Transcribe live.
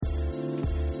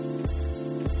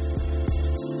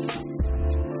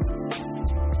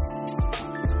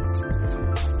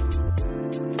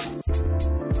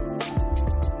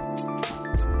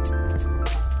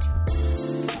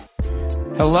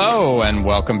Hello, and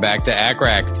welcome back to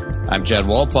ACCRAC. I'm Jed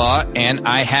Wolpaw, and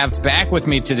I have back with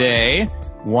me today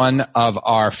one of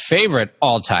our favorite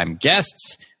all-time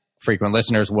guests. Frequent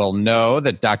listeners will know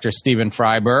that Dr. Steven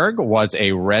Freiberg was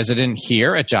a resident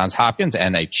here at Johns Hopkins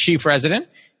and a chief resident.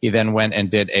 He then went and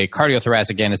did a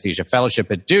cardiothoracic anesthesia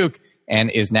fellowship at Duke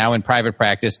and is now in private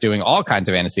practice doing all kinds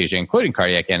of anesthesia, including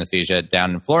cardiac anesthesia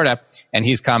down in Florida. And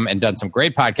he's come and done some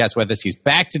great podcasts with us. He's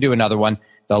back to do another one.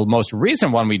 The most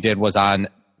recent one we did was on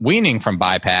weaning from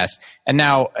bypass. And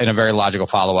now, in a very logical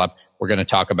follow-up, we're going to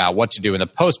talk about what to do in the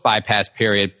post-bypass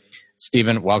period.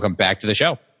 Steven, welcome back to the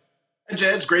show. Hi,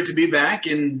 Jed. It's great to be back.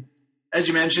 And as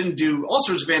you mentioned, do all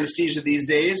sorts of anesthesia these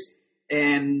days.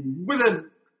 And with a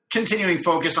continuing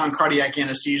focus on cardiac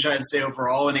anesthesia, I'd say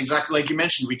overall. And exactly like you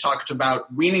mentioned, we talked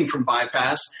about weaning from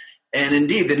bypass. And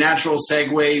indeed, the natural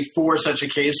segue for such a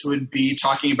case would be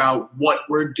talking about what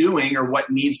we're doing or what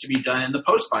needs to be done in the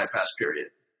post-bypass period.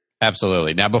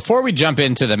 Absolutely. Now, before we jump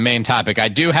into the main topic, I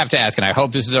do have to ask, and I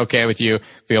hope this is okay with you.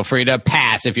 Feel free to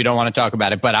pass if you don't want to talk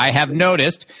about it. But I have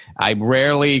noticed, I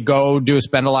rarely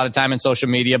spend a lot of time in social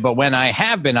media, but when I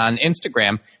have been on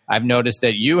Instagram, I've noticed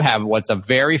that you have what's a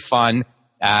very fun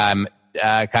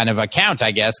kind of account,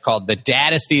 I guess, called The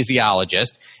Dad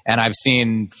Anesthesiologist. And I've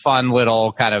seen fun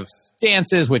little kind of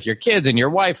dances with your kids and your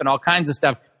wife and all kinds of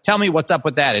stuff. Tell me what's up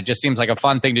with that. It just seems like a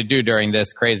fun thing to do during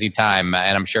this crazy time.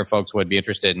 And I'm sure folks would be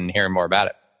interested in hearing more about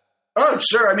it. Oh,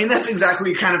 sure. I mean, that's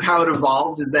exactly kind of how it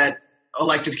evolved, is that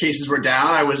elective cases were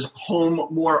down. I was home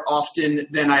more often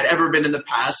than I'd ever been in the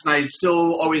past. And I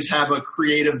still always have a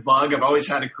creative bug. I've always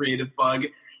had a creative bug.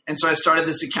 And so I started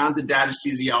this account, The Dad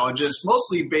Anesthesiologist,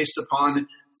 mostly based upon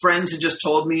friends who just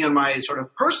told me on my sort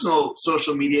of personal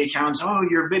social media accounts, oh,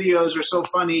 your videos are so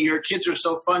funny, your kids are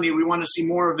so funny, we want to see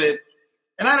more of it.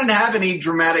 And I didn't have any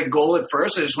dramatic goal at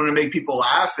first. I just wanted to make people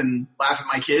laugh and laugh at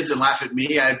my kids and laugh at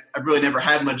me. I've really never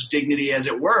had much dignity, as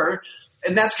it were.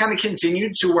 And that's kind of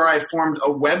continued to where I formed a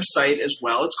website as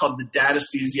well. It's called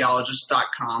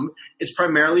thedadanesthesiologist.com. It's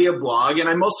primarily a blog, and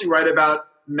I mostly write about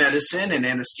medicine and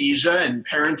anesthesia and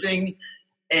parenting.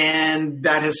 And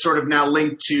that has sort of now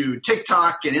linked to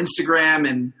TikTok and Instagram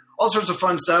and all sorts of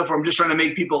fun stuff where I'm just trying to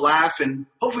make people laugh and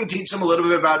hopefully teach them a little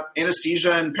bit about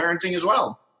anesthesia and parenting as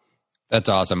well. That's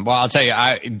awesome. Well, I'll tell you,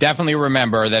 I definitely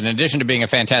remember that in addition to being a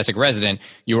fantastic resident,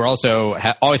 you were also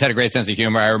always had a great sense of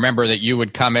humor. I remember that you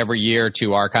would come every year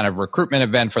to our kind of recruitment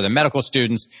event for the medical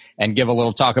students and give a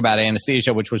little talk about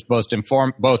anesthesia, which was both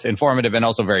informative and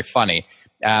also very funny.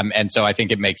 And so I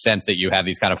think it makes sense that you have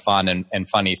these kind of fun and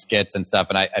funny skits and stuff,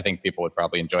 and I think people would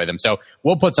probably enjoy them. So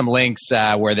we'll put some links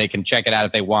where they can check it out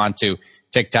if they want to,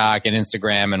 TikTok and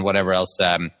Instagram and whatever else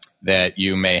that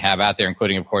you may have out there,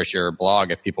 including, of course, your blog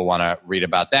if people want to read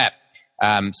about that.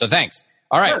 So thanks.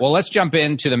 All right. Well, let's jump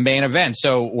into the main event.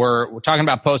 So we're talking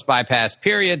about post-bypass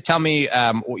period. Tell me,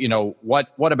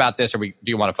 what about this do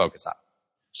you want to focus on?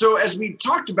 So as we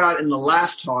talked about in the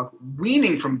last talk,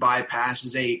 weaning from bypass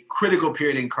is a critical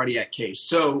period in cardiac case.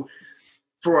 So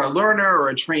for a learner or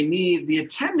a trainee, the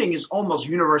attending is almost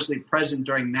universally present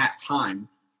during that time.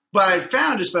 But I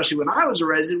found, especially when I was a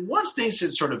resident, once things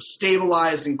had sort of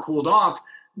stabilized and cooled off,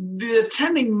 the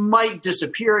attending might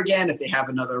disappear again if they have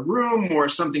another room or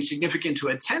something significant to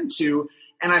attend to.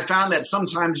 And I found that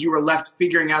sometimes you were left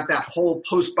figuring out that whole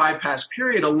post-bypass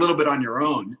period a little bit on your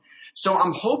own. So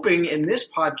I'm hoping in this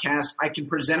podcast I can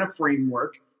present a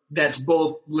framework that's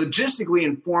both logistically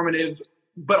informative,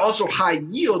 but also high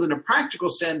yield in a practical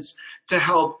sense to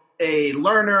help a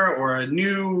learner or a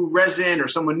new resident or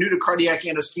someone new to cardiac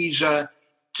anesthesia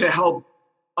to help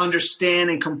understand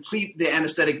and complete the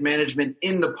anesthetic management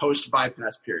in the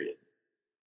post-bypass period.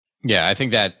 Yeah, I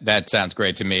think that sounds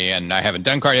great to me. And I haven't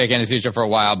done cardiac anesthesia for a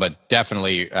while, but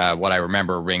definitely what I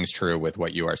remember rings true with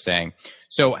what you are saying.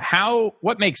 So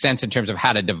what makes sense in terms of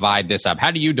how to divide this up?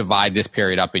 How do you divide this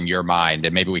period up in your mind?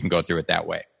 And maybe we can go through it that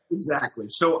way. Exactly.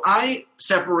 So I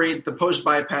separate the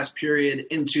post-bypass period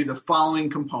into the following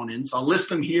components. I'll list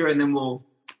them here, and then we'll,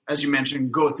 as you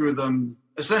mentioned, go through them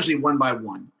essentially one by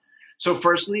one. So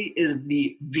firstly is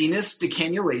the venous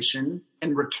decannulation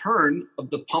and return of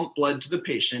the pump blood to the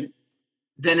patient.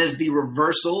 Then is the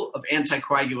reversal of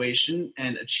anticoagulation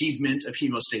and achievement of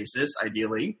hemostasis,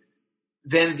 ideally.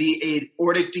 Then the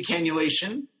aortic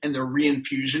decannulation and the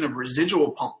reinfusion of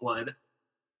residual pump blood.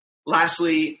 Next,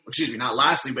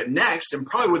 and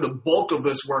probably where the bulk of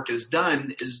this work is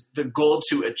done, is the goal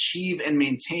to achieve and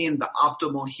maintain the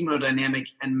optimal hemodynamic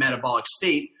and metabolic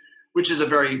state, which is a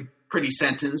very pretty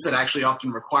sentence that actually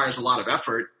often requires a lot of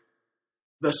effort.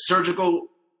 The surgical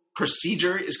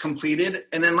procedure is completed,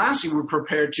 and then lastly, we're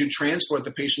prepared to transport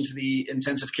the patient to the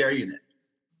intensive care unit.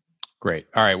 Great.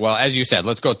 All right. Well, as you said,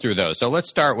 let's go through those. So let's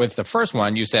start with the first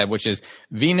one you said, which is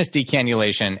venous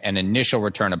decannulation and initial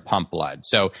return of pump blood.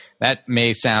 So that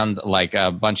may sound like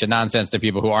a bunch of nonsense to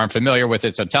people who aren't familiar with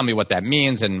it. So tell me what that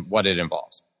means and what it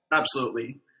involves.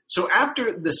 Absolutely. So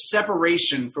after the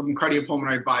separation from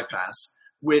cardiopulmonary bypass,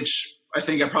 which I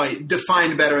think I probably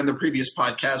defined better in the previous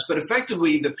podcast, but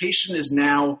effectively the patient is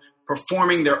now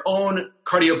performing their own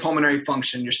cardiopulmonary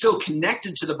function. You're still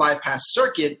connected to the bypass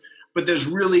circuit, but there's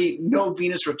really no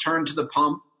venous return to the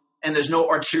pump and there's no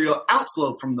arterial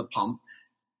outflow from the pump.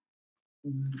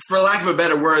 For lack of a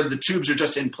better word, the tubes are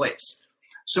just in place.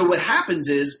 So what happens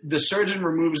is the surgeon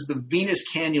removes the venous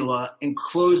cannula and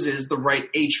closes the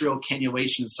right atrial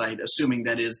cannulation site, assuming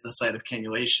that is the site of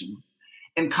cannulation.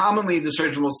 And commonly the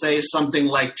surgeon will say something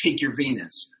like, take your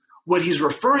venous. What he's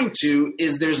referring to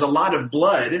is there's a lot of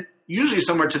blood, usually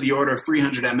somewhere to the order of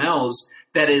 300 mLs,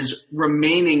 that is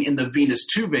remaining in the venous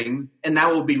tubing, and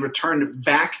that will be returned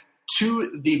back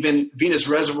to the venous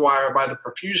reservoir by the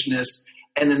perfusionist,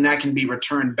 and then that can be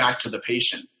returned back to the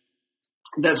patient.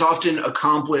 That's often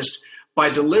accomplished by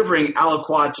delivering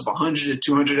aliquots of 100 to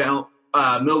 200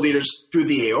 milliliters through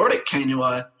the aortic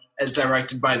cannula as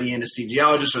directed by the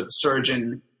anesthesiologist or the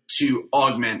surgeon to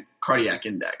augment cardiac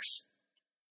index.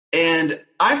 And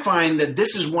I find that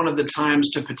this is one of the times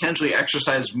to potentially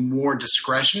exercise more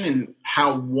discretion in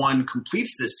how one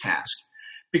completes this task.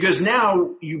 Because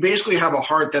now you basically have a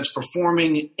heart that's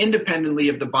performing independently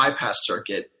of the bypass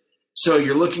circuit. So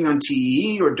you're looking on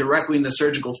TEE or directly in the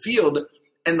surgical field,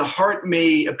 and the heart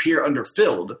may appear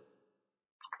underfilled.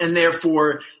 And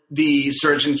therefore, the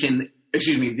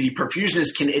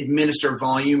perfusionist can administer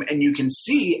volume, and you can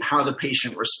see how the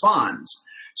patient responds.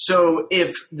 So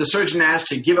if the surgeon asks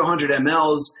to give 100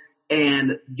 mLs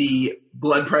and the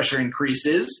blood pressure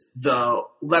increases, the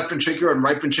left ventricular and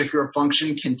right ventricular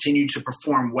function continue to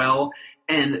perform well,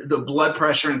 and the blood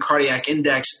pressure and cardiac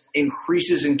index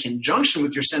increases in conjunction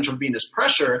with your central venous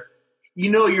pressure,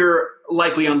 you know you're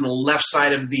likely on the left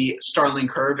side of the Starling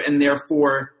curve and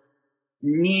therefore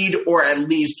need or at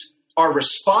least are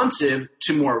responsive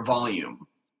to more volume.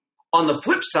 On the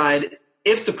flip side,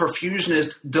 if the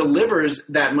perfusionist delivers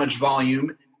that much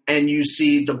volume and you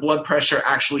see the blood pressure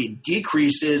actually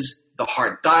decreases, the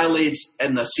heart dilates,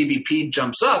 and the CVP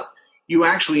jumps up, you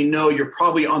actually know you're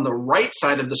probably on the right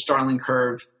side of the Starling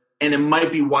curve, and it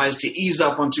might be wise to ease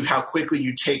up onto how quickly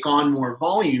you take on more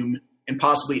volume and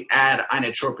possibly add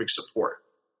inotropic support.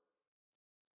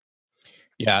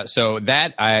 Yeah, so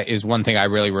that is one thing I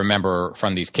really remember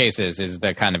from these cases is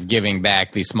the kind of giving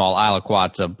back these small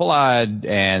aliquots of blood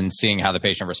and seeing how the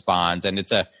patient responds. And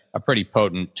it's a pretty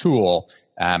potent tool,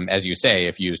 as you say,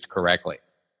 if used correctly.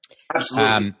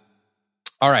 Absolutely.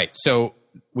 All right, so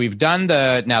we've done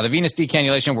the venous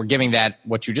decannulation. We're giving that,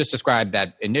 what you just described,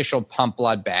 that initial pump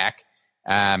blood back.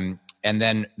 And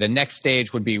then the next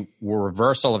stage would be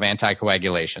reversal of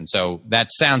anticoagulation. So that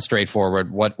sounds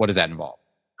straightforward. What does that involve?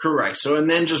 Correct. So, and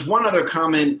then just one other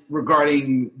comment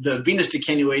regarding the venous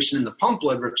decannulation and the pump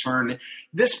blood return.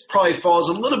 This probably falls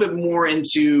a little bit more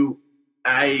into,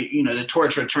 the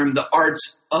torture term, the art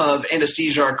of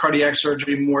anesthesia or cardiac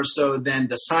surgery more so than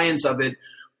the science of it,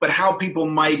 but how people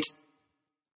might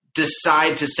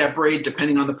decide to separate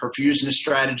depending on the perfusionist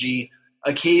strategy.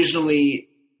 Occasionally,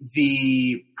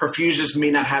 the perfusionist may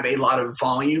not have a lot of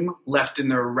volume left in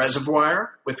their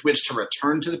reservoir with which to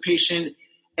return to the patient.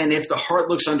 And if the heart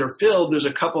looks underfilled, there's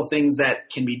a couple things that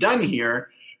can be done here,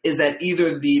 is that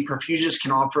either the perfusionist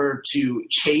can offer to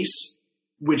chase,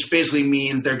 which basically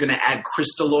means they're going to add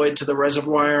crystalloid to the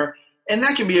reservoir, and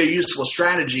that can be a useful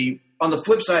strategy. On the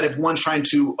flip side, if one's trying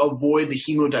to avoid the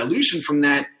hemodilution from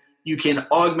that, you can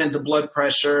augment the blood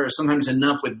pressure, sometimes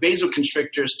enough with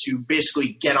vasoconstrictors to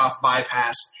basically get off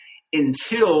bypass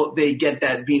until they get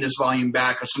that venous volume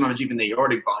back, or sometimes even the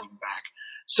aortic volume back.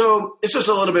 So it's just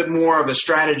a little bit more of a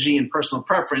strategy and personal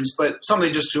preference, but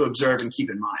something just to observe and keep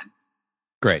in mind.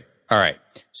 Great. All right.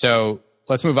 So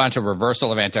let's move on to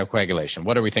reversal of anticoagulation.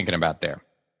 What are we thinking about there?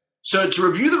 So to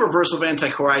review the reversal of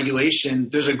anticoagulation,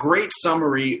 there's a great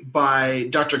summary by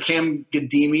Dr. Cam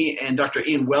Gadimi and Dr.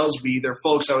 Ian Welsby. They're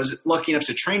folks I was lucky enough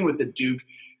to train with at Duke.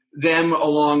 Them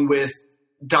along with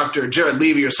Dr. Jared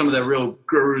Levy are some of the real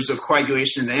gurus of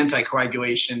coagulation and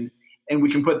anticoagulation. And we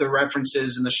can put the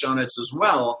references in the show notes as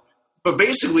well. But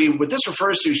basically, what this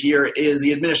refers to here is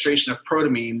the administration of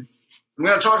protamine. I'm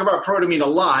going to talk about protamine a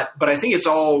lot, but I think it's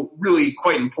all really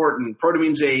quite important.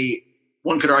 Protamine's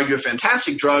one could argue, a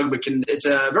fantastic drug, but it's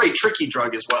a very tricky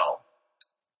drug as well.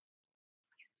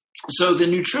 So the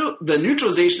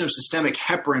neutralization of systemic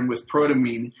heparin with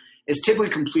protamine is typically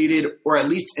completed or at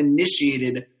least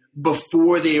initiated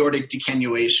before the aortic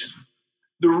decannulation.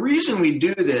 The reason we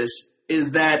do this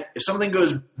is that if something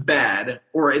goes bad,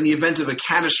 or in the event of a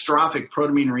catastrophic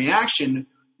protamine reaction,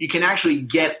 you can actually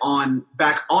get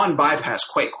back on bypass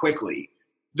quite quickly.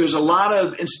 There's a lot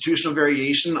of institutional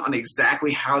variation on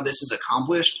exactly how this is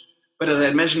accomplished, but as I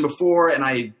had mentioned before, and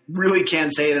I really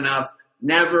can't say it enough,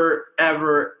 never,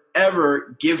 ever,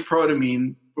 ever give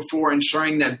protamine before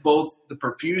ensuring that both the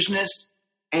perfusionist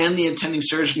and the attending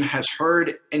surgeon has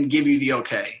heard and give you the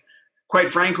okay.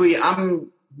 Quite frankly,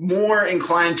 I'm more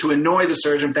inclined to annoy the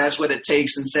surgeon if that's what it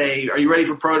takes and say, are you ready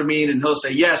for protamine? And he'll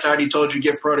say, yes, I already told you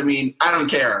give protamine. I don't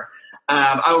care.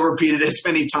 I will repeat it as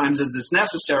many times as is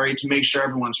necessary to make sure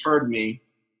everyone's heard me.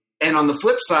 And on the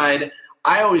flip side,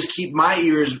 I always keep my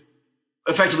ears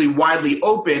effectively widely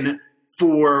open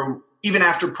for even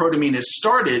after protamine is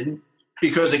started,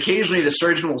 because occasionally the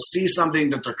surgeon will see something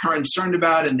that they're concerned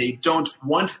about and they don't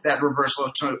want that reversal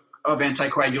of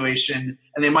anticoagulation,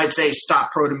 and they might say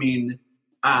stop protamine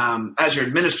as you're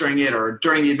administering it or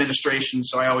during the administration,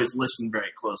 so I always listen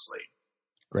very closely.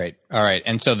 Great. All right.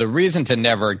 And so the reason to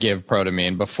never give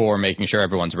protamine before making sure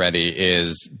everyone's ready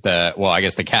is I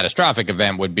guess the catastrophic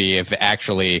event would be if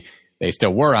actually they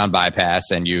still were on bypass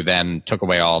and you then took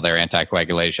away all their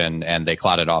anticoagulation and they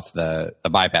clotted off the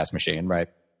bypass machine, right?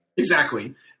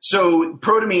 Exactly. So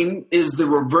protamine is the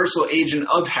reversal agent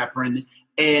of heparin,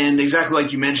 and exactly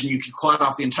like you mentioned, you can clot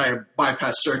off the entire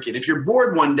bypass circuit. If you're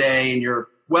bored one day and you're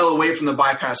well away from the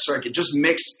bypass circuit, just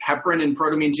mix heparin and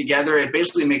protamine together. It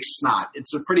basically makes snot.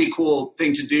 It's a pretty cool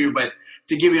thing to do, but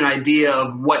to give you an idea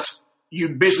of what you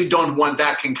basically don't want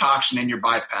that concoction in your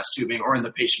bypass tubing or in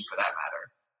the patient for that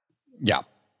matter. Yeah.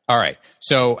 All right.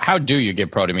 So how do you give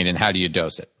protamine and how do you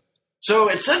dose it? So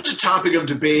it's such a topic of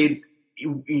debate,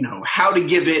 how to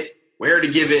give it, where to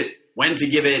give it, when to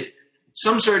give it.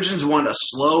 Some surgeons want a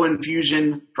slow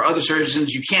infusion. For other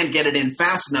surgeons, you can't get it in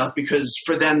fast enough because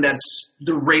for them, that's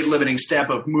the rate-limiting step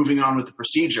of moving on with the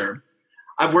procedure.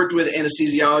 I've worked with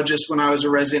anesthesiologists when I was a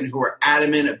resident who are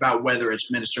adamant about whether it's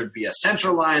administered via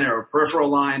central line or a peripheral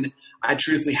line. I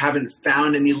truthfully haven't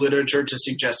found any literature to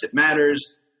suggest it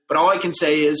matters, but all I can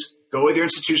say is go with your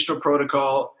institutional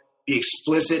protocol, be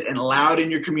explicit and loud in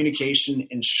your communication,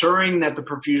 ensuring that the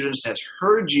perfusionist has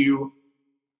heard you.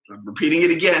 I'm repeating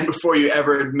it again before you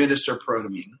ever administer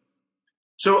protamine.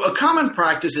 So a common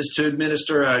practice is to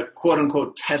administer a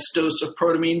quote-unquote test dose of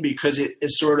protamine because it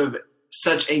is sort of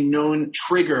such a known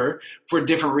trigger for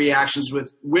different reactions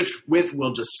with which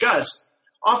we'll discuss,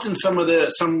 often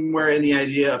somewhere in the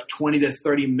idea of 20 to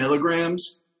 30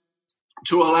 milligrams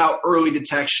to allow early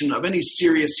detection of any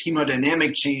serious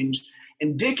hemodynamic change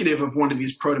indicative of one of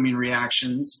these protamine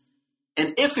reactions.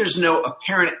 And if there's no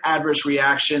apparent adverse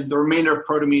reaction, the remainder of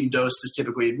protamine dose is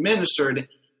typically administered,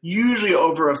 usually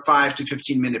over a 5 to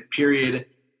 15 minute period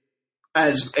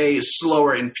as a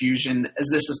slower infusion, as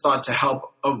this is thought to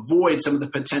help avoid some of the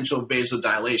potential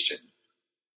vasodilation.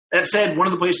 That said, one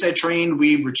of the places I trained,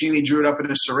 we routinely drew it up in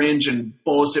a syringe and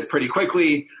bolused it pretty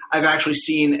quickly. I've actually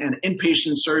seen an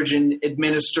inpatient surgeon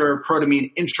administer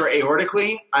protamine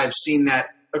intra-aortically. I've seen that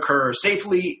occur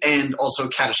safely and also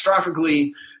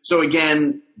catastrophically. So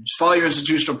again, just follow your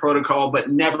institutional protocol, but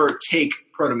never take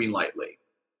protamine lightly.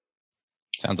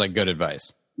 Sounds like good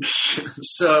advice.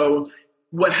 So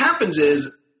what happens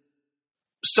is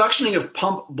suctioning of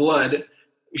blood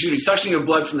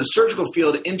from the surgical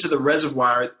field into the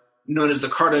reservoir, known as the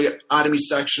cardiotomy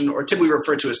suction, or typically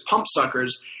referred to as pump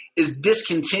suckers, is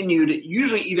discontinued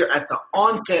usually either at the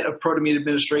onset of protamine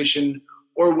administration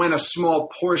or when a small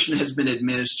portion has been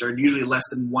administered, usually less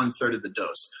than 1/3 of the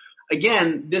dose.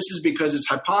 Again, this is because it's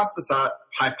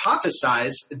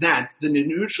hypothesized that the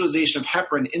neutralization of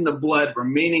heparin in the blood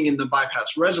remaining in the bypass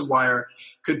reservoir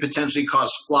could potentially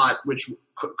cause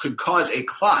a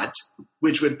clot,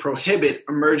 which would prohibit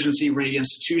emergency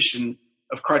reinstitution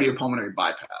of cardiopulmonary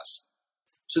bypass.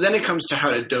 So then it comes to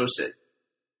how to dose it.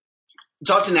 It's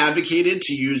often advocated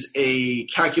to use a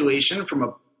calculation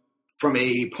from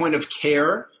a point of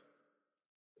care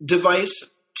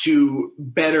device to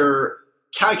better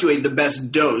calculate the best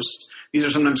dose. These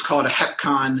are sometimes called a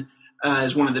HepCon,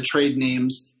 as one of the trade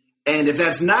names. And if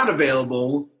that's not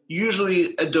available,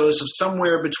 usually a dose of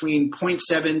somewhere between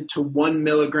 0.7 to 1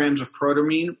 milligrams of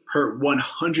protamine per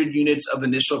 100 units of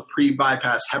initial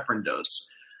pre-bypass heparin dose.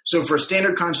 So for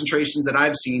standard concentrations that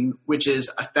I've seen, which is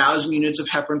 1,000 units of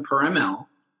heparin per ml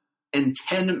and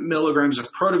 10 milligrams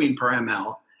of protamine per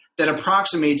ml, that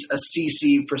approximates a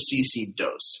cc for cc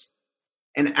dose.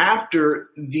 And after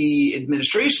the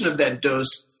administration of that dose,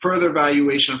 further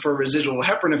evaluation for residual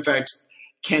heparin effect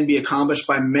can be accomplished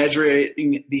by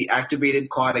measuring the activated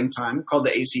clotting time, called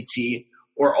the ACT,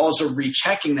 or also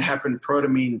rechecking the heparin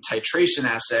protamine titration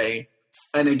assay,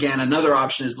 And again, another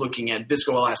option is looking at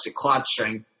viscoelastic clot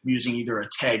strength using either a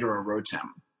TEG or a ROTEM.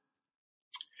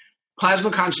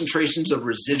 Plasma concentrations of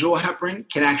residual heparin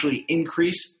can actually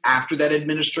increase after that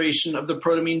administration of the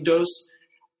protamine dose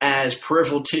as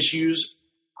peripheral tissues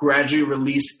gradually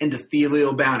release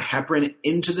endothelial-bound heparin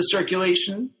into the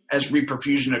circulation as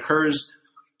reperfusion occurs.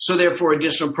 So therefore,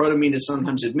 additional protamine is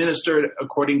sometimes administered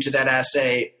according to that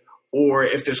assay, or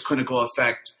if there's clinical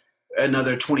effect,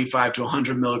 another 25 to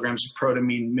 100 milligrams of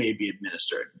protamine may be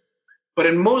administered. But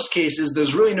in most cases,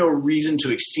 there's really no reason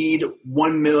to exceed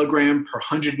 1 milligram per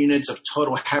 100 units of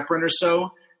total heparin or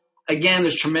so. Again,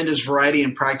 there's tremendous variety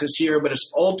in practice here, but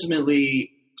it's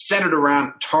ultimately centered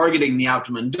around targeting the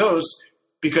optimum dose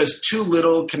because too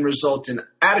little can result in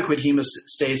adequate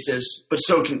hemostasis, but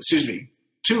so can,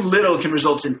 too little can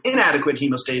result in inadequate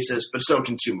hemostasis, but so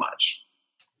can too much.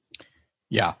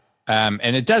 Yeah.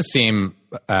 And it does seem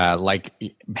like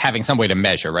having some way to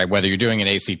measure, right? Whether you're doing an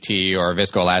ACT or a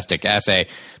viscoelastic assay,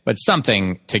 but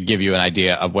something to give you an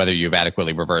idea of whether you've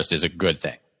adequately reversed is a good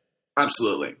thing.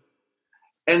 Absolutely.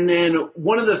 And then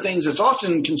one of the things that's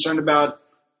often concerned about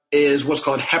is what's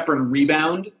called heparin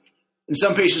rebound. In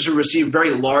some patients who receive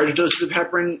very large doses of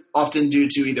heparin, often due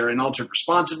to either an altered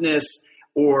responsiveness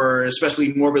or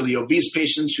especially morbidly obese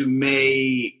patients who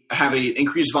may have an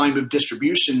increased volume of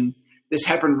distribution, this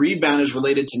heparin rebound is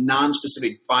related to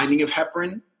nonspecific binding of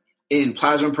heparin in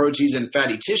plasma proteins and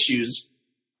fatty tissues.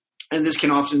 And this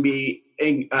can often be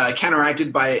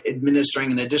counteracted by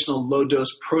administering an additional low-dose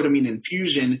protamine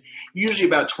infusion, usually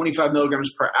about 25 milligrams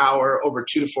per hour over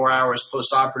 2 to 4 hours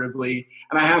postoperatively.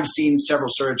 And I have seen several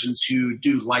surgeons who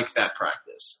do like that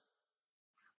practice.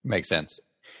 Makes sense.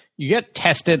 You get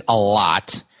tested a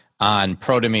lot on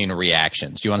protamine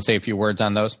reactions. Do you want to say a few words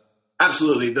on those?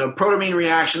 Absolutely. The protamine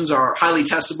reactions are highly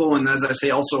testable and, as I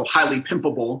say, also highly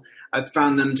pimpable. I've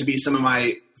found them to be some of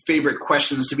my favorite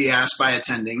questions to be asked by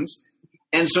attendings.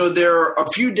 And so there are a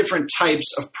few different types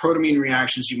of protamine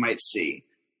reactions you might see.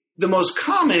 The most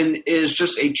common is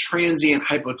just a transient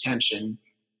hypotension,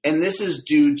 and this is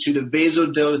due to the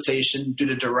vasodilatation due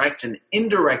to direct and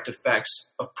indirect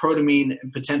effects of protamine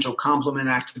and potential complement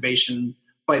activation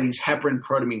by these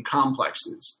heparin-protamine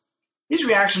complexes. These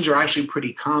reactions are actually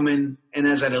pretty common, and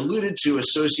as I'd alluded to,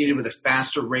 associated with a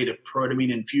faster rate of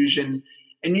protamine infusion,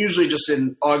 and usually just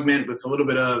an augment with a little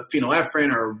bit of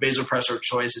phenylephrine or vasopressor of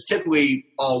choice is typically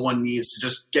all one needs to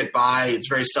just get by. It's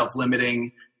very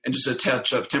self-limiting, and just a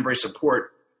touch of temporary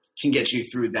support can get you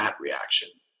through that reaction.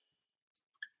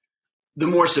 The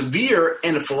more severe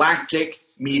anaphylactic,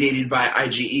 mediated by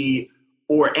IgE,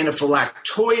 or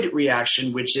anaphylactoid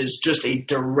reaction, which is just a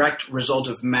direct result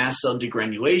of mast cell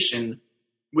degranulation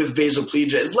with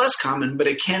vasoplegia, is less common, but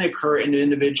it can occur in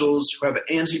individuals who have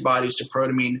antibodies to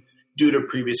protamine due to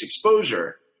previous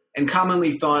exposure. And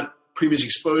commonly thought previous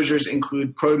exposures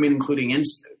include protamine-containing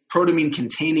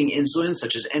insulin,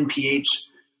 such as NPH,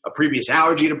 a previous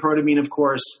allergy to protamine, of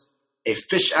course, a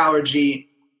fish allergy,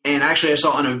 and actually I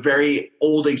saw on a very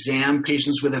old exam,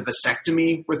 patients with a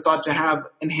vasectomy were thought to have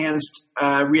enhanced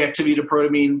reactivity to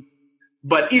protamine.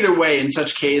 But either way, in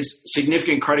such case,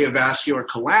 significant cardiovascular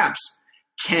collapse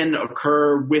can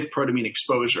occur with protamine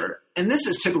exposure. And this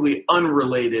is typically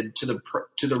unrelated to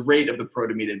the rate of the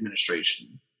protamine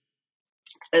administration.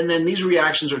 And then these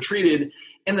reactions are treated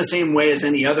in the same way as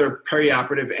any other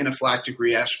perioperative anaphylactic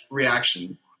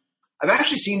reaction. I've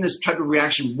actually seen this type of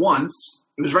reaction once.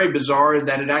 It was very bizarre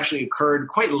that it actually occurred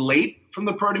quite late from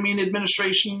the protamine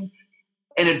administration,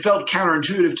 and it felt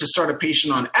counterintuitive to start a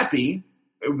patient on epi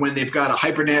when they've got a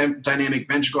hyperdynamic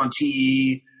ventricle on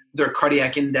TE, their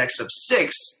cardiac index of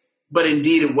 6, but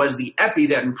indeed it was the epi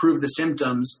that improved the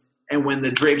symptoms, and when the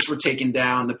drapes were taken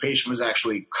down, the patient was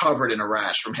actually covered in a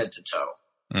rash from head to toe.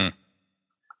 Mm.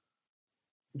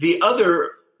 The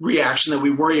other reaction that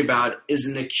we worry about is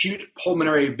an acute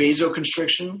pulmonary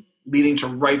vasoconstriction leading to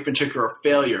right ventricular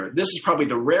failure. This is probably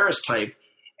the rarest type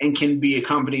and can be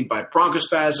accompanied by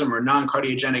bronchospasm or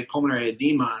non-cardiogenic pulmonary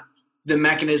edema. The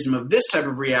mechanism of this type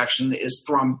of reaction is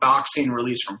thromboxane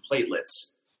release from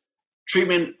platelets.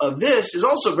 Treatment of this is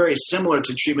also very similar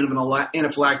to treatment of an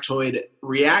anaphylactoid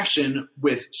reaction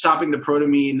with stopping the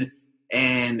protamine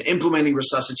and implementing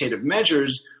resuscitative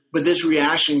measures, but this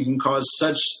reaction can cause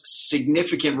such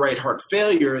significant right heart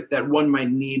failure that one might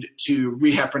need to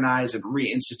reheparinize and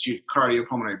reinstitute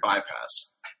cardiopulmonary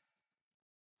bypass.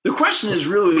 The question is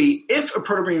really, if a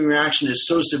protamine reaction is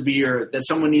so severe that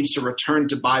someone needs to return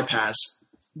to bypass,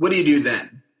 what do you do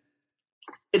then?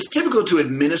 It's typical to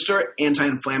administer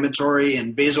anti-inflammatory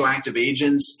and vasoactive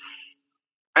agents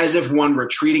as if one were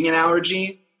treating an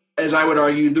allergy. As I would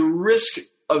argue, the risk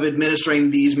of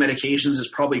administering these medications is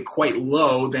probably quite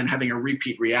low than having a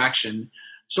repeat reaction.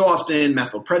 So often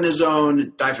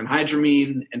methylprednisone,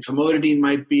 diphenhydramine, and famotidine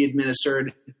might be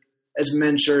administered. As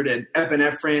mentioned, and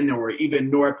epinephrine or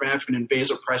even norepinephrine and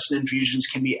vasopressin infusions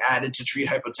can be added to treat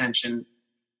hypotension.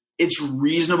 It's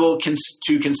reasonable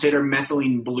to consider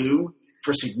methylene blue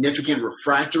for significant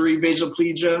refractory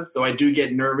vasoplegia, though I do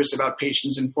get nervous about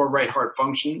patients in poor right heart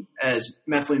function, as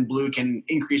methylene blue can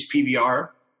increase PVR.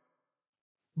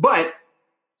 But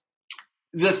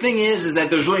the thing is that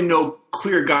there's really no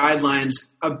clear guidelines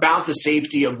about the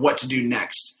safety of what to do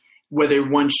next, whether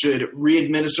one should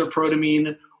re-administer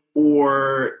protamine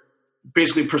or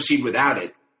basically proceed without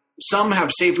it. Some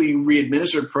have safely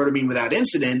re-administered protamine without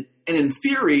incident, and in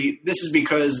theory, this is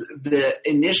because the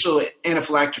initial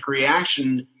anaphylactic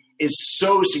reaction is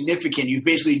so significant, you've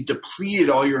basically depleted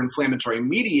all your inflammatory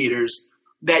mediators,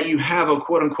 that you have a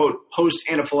quote-unquote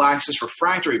post-anaphylaxis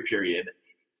refractory period.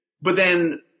 But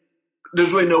then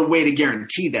there's really no way to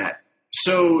guarantee that.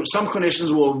 So some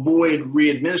clinicians will avoid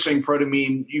re-administering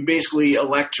protamine. You basically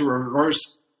elect to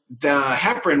reverse the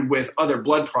heparin with other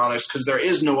blood products because there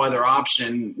is no other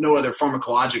option, no other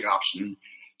pharmacologic option.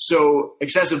 So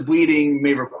excessive bleeding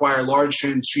may require large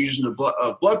transfusion of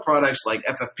blood products like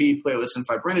FFP, platelets, and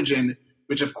fibrinogen,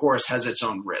 which of course has its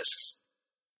own risks.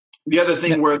 The other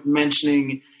thing worth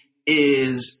mentioning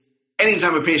is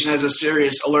anytime a patient has a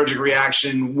serious allergic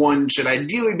reaction, one should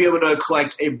ideally be able to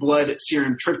collect a blood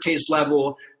serum tryptase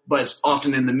level, but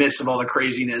often in the midst of all the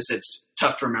craziness, it's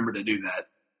tough to remember to do that.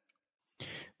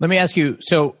 Let me ask you,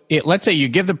 so let's say you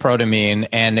give the protamine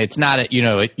and it's not,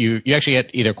 you actually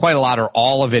get either quite a lot or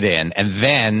all of it in, and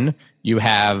then you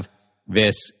have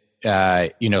this,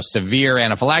 severe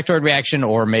anaphylactoid reaction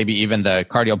or maybe even the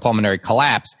cardiopulmonary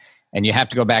collapse, and you have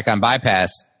to go back on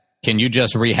bypass. Can you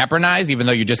just reheparinize even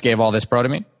though you just gave all this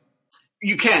protamine?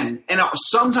 You can, and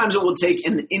sometimes it will take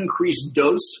an increased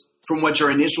dose from what your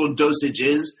initial dosage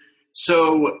is.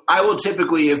 So I will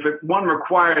typically, if one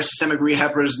requires systemic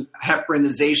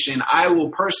reheparinization, I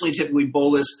will personally typically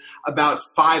bolus about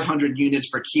 500 units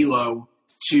per kilo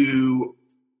to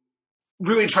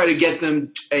really try to get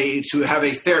them to have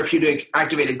a therapeutic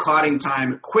activated clotting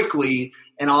time quickly,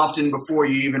 and often before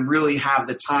you even really have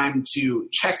the time to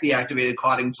check the activated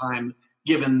clotting time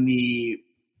given the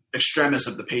extremis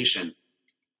of the patient.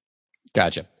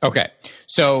 Gotcha. Okay.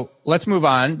 So let's move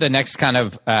on. The next kind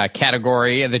of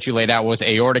category that you laid out was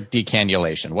aortic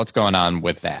decannulation. What's going on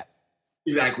with that?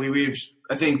 Exactly. We've,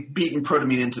 I think, beaten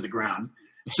protamine into the ground.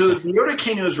 So the aortic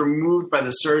cannula is removed by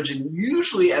the surgeon,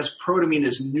 usually as protamine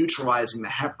is neutralizing the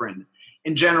heparin.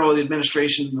 In general, the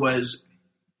administration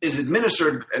is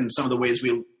administered in some of the ways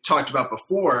we talked about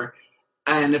before,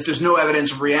 and if there's no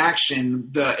evidence of reaction,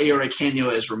 the aortic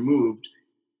cannula is removed.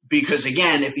 Because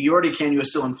again, if the aortic cannula is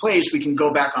still in place, we can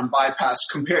go back on bypass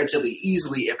comparatively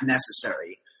easily if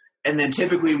necessary. And then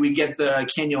typically we get the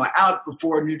cannula out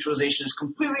before neutralization is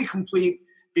completely complete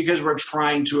because we're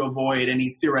trying to avoid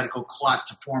any theoretical clot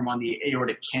to form on the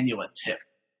aortic cannula tip.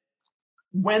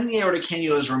 When the aortic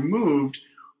cannula is removed,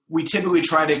 we typically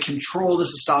try to control the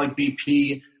systolic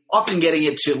BP, often getting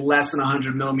it to less than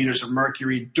 100 millimeters of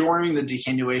mercury during the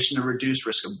decannulation to reduce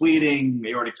risk of bleeding,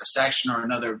 aortic dissection, or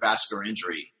another vascular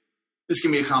injury. This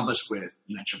can be accomplished with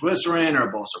nitroglycerin or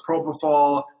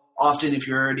bolsopropofol. Often, if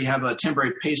you already have a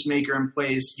temporary pacemaker in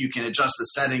place, you can adjust the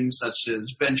settings such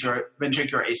as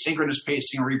ventricular asynchronous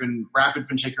pacing or even rapid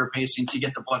ventricular pacing to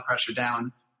get the blood pressure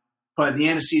down. But the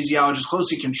anesthesiologist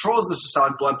closely controls the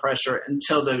systolic blood pressure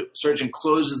until the surgeon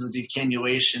closes the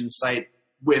decannulation site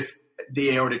with the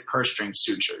aortic purse string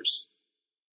sutures.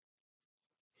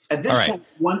 At this point,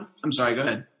 I'm sorry, go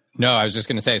ahead. No, I was just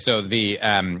going to say, so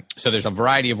there's a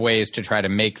variety of ways to try to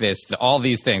make this, all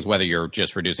these things, whether you're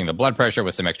just reducing the blood pressure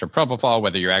with some extra propofol,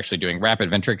 whether you're actually doing rapid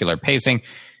ventricular pacing,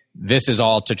 this is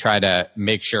all to try to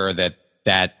make sure that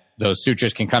those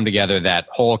sutures can come together, that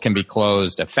hole can be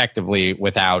closed effectively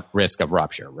without risk of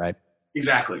rupture, right?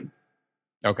 Exactly.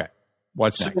 Okay.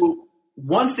 What's next? So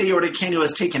once the aortic cannula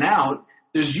is taken out,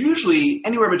 there's usually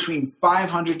anywhere between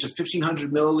 500 to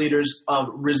 1,500 milliliters of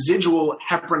residual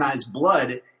heparinized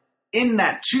blood in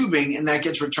that tubing, and that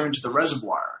gets returned to the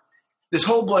reservoir. This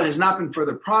whole blood has not been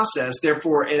further processed,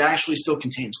 therefore it actually still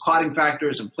contains clotting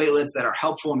factors and platelets that are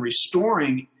helpful in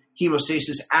restoring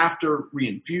hemostasis after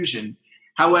reinfusion.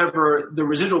 However, the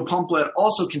residual pump blood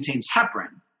also contains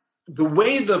heparin. The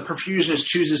way the perfusionist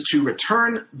chooses to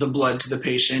return the blood to the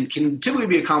patient can typically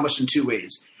be accomplished in two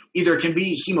ways. Either it can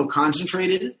be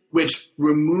hemoconcentrated, which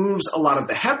removes a lot of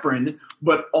the heparin,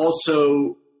 but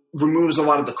also removes a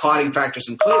lot of the clotting factors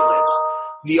and platelets.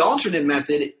 The alternate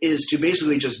method is to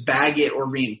basically just bag it or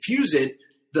reinfuse it,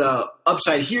 The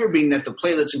upside here being that the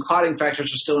platelets and clotting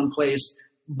factors are still in place,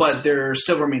 but there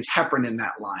still remains heparin in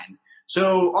that line.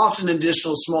 So often an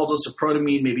additional small dose of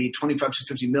protamine, maybe 25 to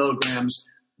 50 milligrams,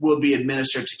 will be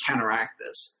administered to counteract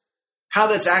this. How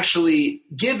that's actually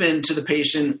given to the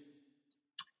patient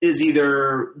is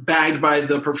either bagged by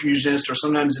the perfusionist, or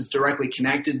sometimes it's directly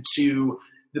connected to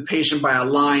the patient by a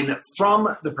line from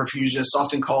the perfusionist,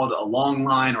 often called a long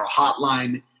line or a hot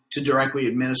line, to directly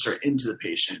administer into the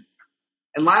patient.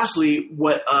 And lastly,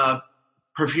 what a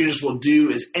perfusionist will do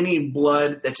is any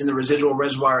blood that's in the residual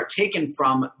reservoir taken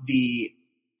from the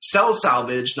cell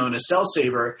salvage, known as Cell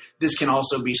Saver, this can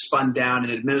also be spun down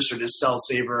and administered as Cell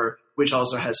Saver, which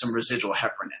also has some residual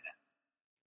heparin in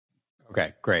it.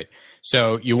 Okay, great.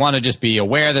 So you want to just be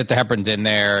aware that the heparin's in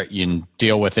there. You can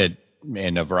deal with it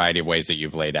in a variety of ways that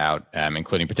you've laid out,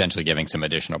 including potentially giving some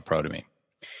additional protamine.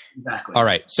 Exactly. All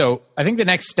right. So I think the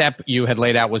next step you had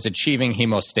laid out was achieving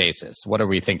hemostasis. What are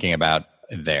we thinking about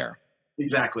there?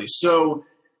 Exactly. So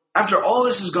after all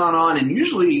this has gone on, and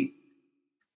usually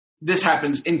this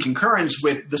happens in concurrence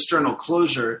with the sternal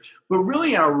closure, but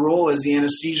really our role as the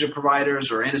anesthesia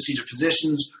providers or anesthesia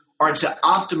physicians are to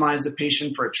optimize the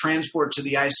patient for a transport to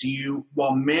the ICU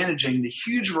while managing the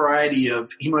huge variety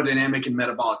of hemodynamic and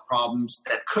metabolic problems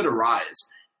that could arise.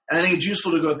 And I think it's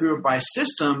useful to go through it by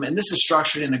system, and this is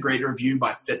structured in a great review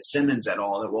by Fitzsimmons et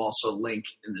al. That we'll also link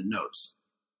in the notes.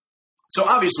 So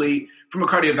obviously, from a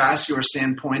cardiovascular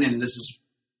standpoint, and this is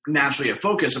naturally a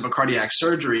focus of a cardiac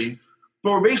surgery,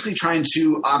 but we're basically trying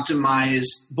to optimize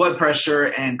blood pressure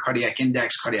and cardiac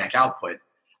index, cardiac output.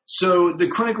 So the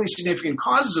clinically significant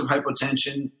causes of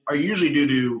hypotension are usually due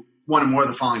to one or more of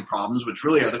the following problems, which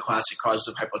really are the classic causes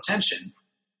of hypotension.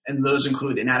 And those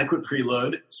include inadequate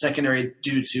preload, secondary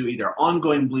due to either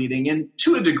ongoing bleeding and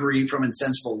to a degree from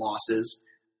insensible losses,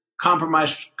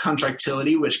 compromised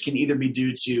contractility, which can either be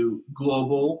due to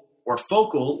global or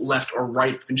focal left or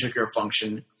right ventricular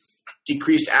function,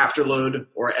 decreased afterload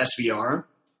or SVR,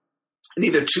 and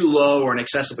either too low or an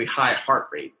excessively high heart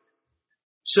rate.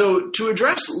 So to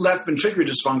address left ventricular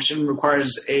dysfunction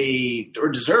requires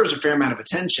deserves a fair amount of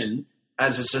attention,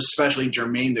 as it's especially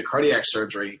germane to cardiac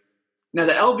surgery. Now,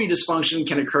 the LV dysfunction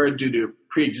can occur due to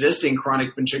pre-existing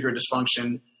chronic ventricular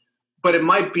dysfunction, but it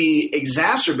might be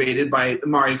exacerbated by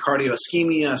myocardial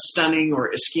ischemia, stunning,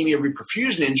 or ischemia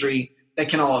reperfusion injury that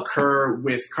can all occur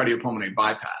with cardiopulmonary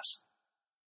bypass.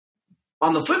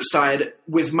 On the flip side,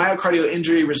 with myocardial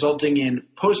injury resulting in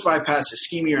post-bypass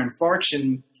ischemia or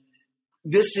infarction,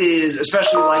 this is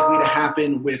especially likely to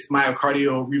happen with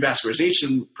myocardial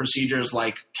revascularization procedures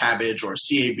like CABG or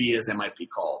CAB, as they might be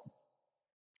called.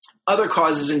 Other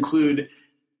causes include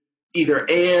either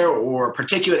air or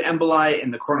particulate emboli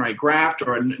in the coronary graft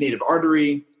or a native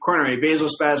artery, coronary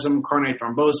vasospasm, coronary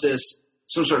thrombosis,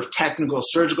 some sort of technical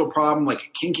surgical problem like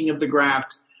a kinking of the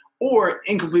graft, or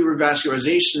incomplete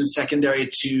revascularization secondary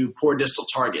to poor distal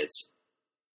targets.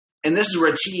 And this is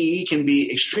where TEE can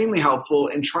be extremely helpful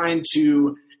in trying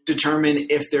to determine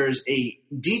if there's a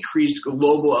decreased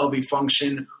global LV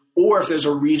function or if there's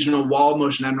a regional wall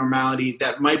motion abnormality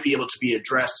that might be able to be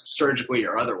addressed surgically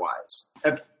or otherwise.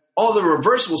 If all the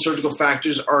reversible surgical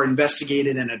factors are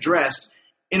investigated and addressed,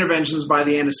 interventions by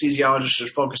the anesthesiologist should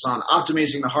focus on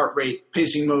optimizing the heart rate,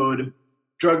 pacing mode,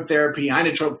 drug therapy,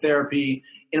 inotrope therapy,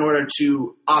 in order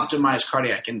to optimize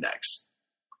cardiac index.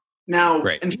 Now,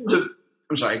 in terms of,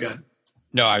 I'm sorry, go ahead.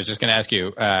 No, I was just going to ask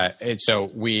you, so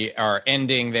we are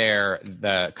ending there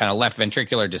the kind of left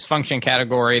ventricular dysfunction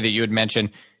category that you had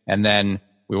mentioned, and then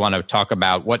we want to talk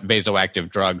about what vasoactive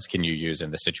drugs can you use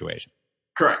in this situation.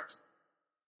 Correct.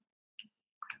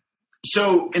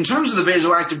 So in terms of the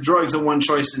vasoactive drugs, the one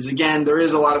choice is, again, there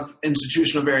is a lot of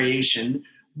institutional variation,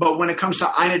 but when it comes to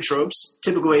inotropes,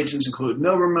 typical agents include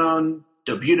milrinone,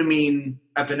 dobutamine,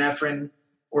 epinephrine,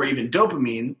 or even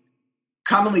dopamine.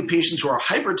 Commonly, patients who are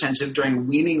hypertensive during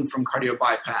weaning from cardio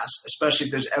bypass, especially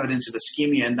if there's evidence of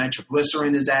ischemia and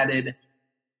nitroglycerin is added,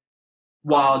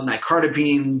 while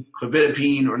nicardipine,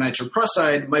 clofidipine, or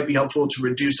nitroprusside might be helpful to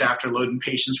reduce afterload in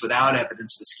patients without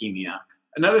evidence of ischemia.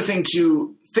 Another thing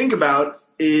to think about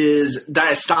is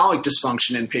diastolic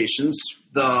dysfunction in patients,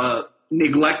 the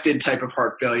neglected type of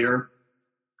heart failure,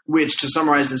 which, to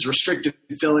summarize, is restrictive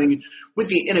filling with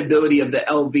the inability of the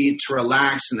LV to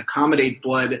relax and accommodate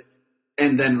blood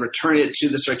and then return it to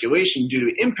the circulation due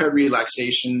to impaired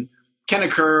relaxation, can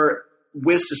occur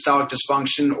with systolic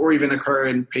dysfunction or even occur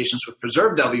in patients with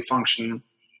preserved LV function.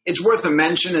 It's worth a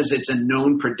mention as it's a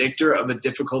known predictor of a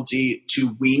difficulty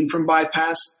to wean from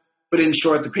bypass, but in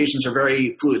short, the patients are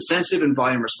very fluid sensitive and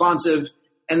volume responsive,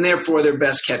 and therefore they're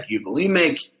best kept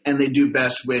euvolemic, and they do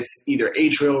best with either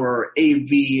atrial or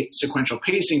AV sequential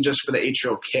pacing just for the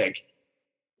atrial kick.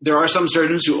 There are some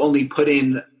surgeons who only put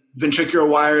in ventricular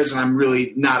wires, and I'm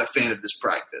really not a fan of this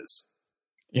practice.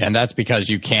 Yeah, and that's because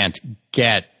you can't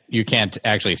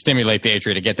actually stimulate the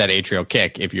atria to get that atrial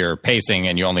kick. If you're pacing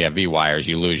and you only have V wires,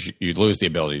 you lose the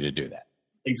ability to do that.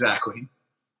 Exactly.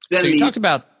 Then so you talked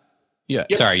about you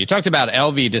talked about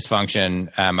LV dysfunction.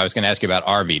 I was going to ask you about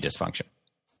RV dysfunction.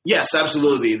 Yes,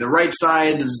 absolutely. The right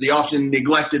side is the often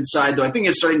neglected side, though I think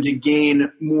it's starting to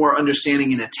gain more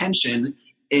understanding and attention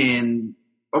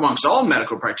amongst all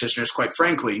medical practitioners, quite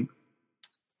frankly.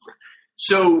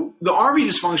 So the RV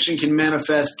dysfunction can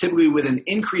manifest typically with an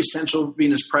increased central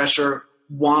venous pressure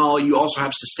while you also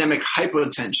have systemic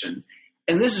hypotension.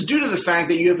 And this is due to the fact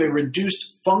that you have a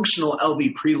reduced functional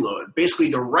LV preload. Basically,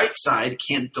 the right side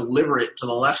can't deliver it to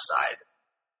the left side.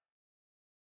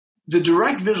 The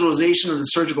direct visualization of the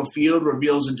surgical field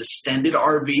reveals a distended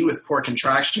RV with poor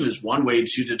contraction is one way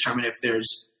to determine if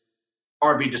there's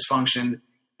RV dysfunction.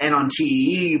 And on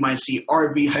TEE, you might see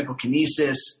RV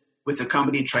hypokinesis with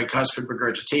accompanied tricuspid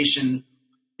regurgitation.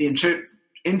 The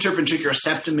interventricular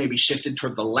septum may be shifted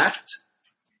toward the left,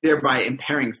 thereby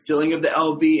impairing filling of the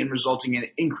LV and resulting in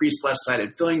increased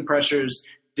left-sided filling pressures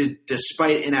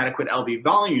despite inadequate LV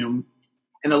volume.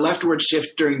 And a leftward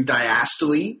shift during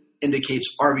diastole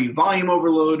indicates RV volume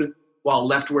overload, while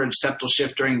leftward septal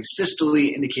shift during systole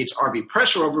indicates RV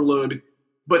pressure overload,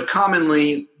 but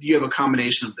commonly you have a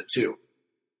combination of the two.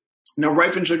 Now,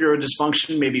 right ventricular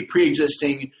dysfunction may be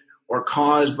pre-existing or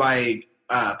caused by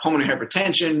pulmonary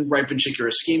hypertension, right ventricular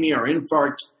ischemia or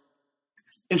infarct,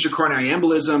 intracoronary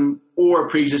embolism, or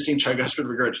pre-existing tricuspid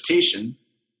regurgitation.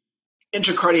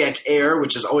 Intracardiac air,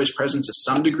 which is always present to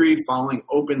some degree following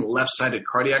open left-sided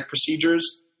cardiac procedures,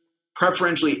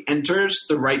 preferentially enters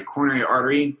the right coronary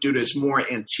artery due to its more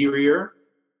anterior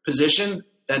position.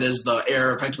 That is, the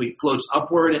air effectively floats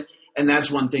upward, and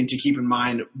that's one thing to keep in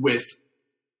mind with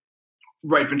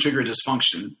right ventricular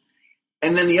dysfunction.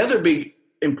 And then the other big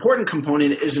important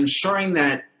component is ensuring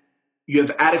that you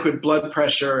have adequate blood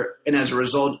pressure and, as a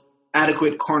result,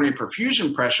 adequate coronary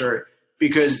perfusion pressure,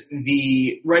 because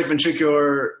the right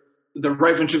ventricular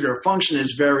function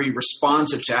is very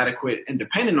responsive to adequate and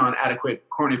dependent on adequate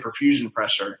coronary perfusion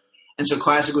pressure. And so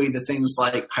classically, the things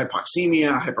like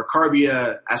hypoxemia,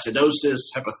 hypercarbia, acidosis,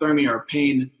 hypothermia, or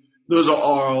pain, those are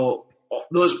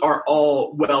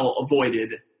all well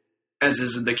avoided, as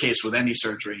is the case with any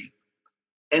surgery.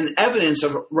 And evidence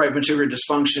of right ventricular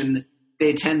dysfunction,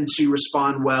 they tend to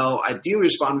ideally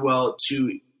respond well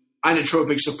to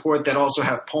inotropic support that also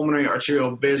have pulmonary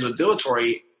arterial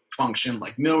vasodilatory function,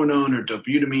 like milrinone or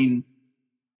dobutamine.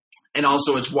 And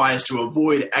also it's wise to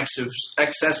avoid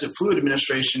excessive fluid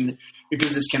administration,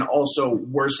 because this can also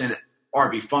worsen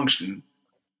RV function.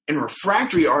 In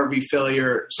refractory RV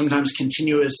failure, sometimes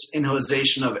continuous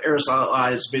inhalation of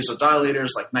aerosolized vasodilators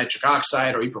like nitric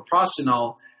oxide or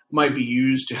epoprostenol might be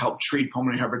used to help treat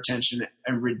pulmonary hypertension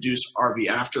and reduce RV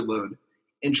afterload.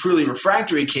 In truly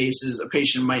refractory cases, a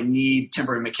patient might need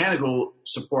temporary mechanical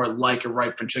support like a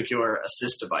right ventricular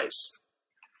assist device.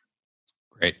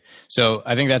 Great. So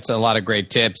I think that's a lot of great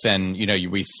tips. And,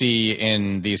 we see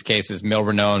in these cases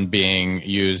milrinone being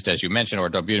used, as you mentioned, or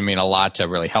dobutamine a lot to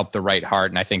really help the right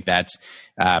heart. And I think that's,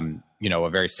 a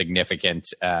very significant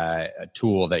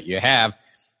tool that you have.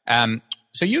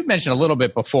 So you mentioned a little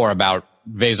bit before about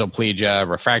vasoplegia,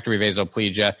 refractory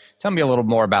vasoplegia. Tell me a little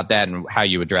more about that and how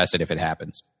you address it if it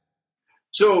happens.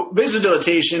 So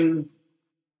vasodilatation,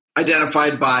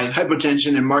 identified by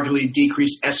hypotension and markedly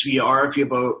decreased SVR, if you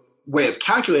have a way of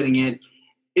calculating it,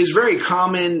 is very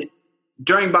common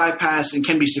during bypass and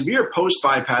can be severe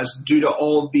post-bypass due to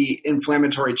all the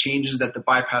inflammatory changes that the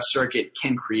bypass circuit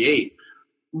can create.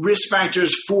 Risk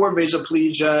factors for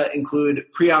vasoplegia include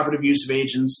preoperative use of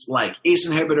agents like ACE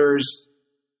inhibitors,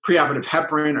 preoperative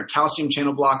heparin or calcium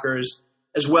channel blockers,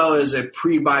 as well as a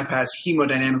pre-bypass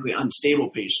hemodynamically unstable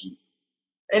patient.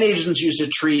 And agents used to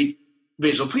treat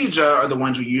vasoplegia are the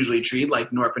ones we usually treat,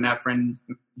 like norepinephrine,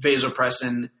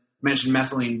 vasopressin, mentioned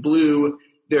methylene blue.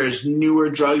 There's newer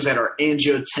drugs that are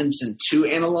angiotensin II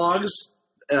analogs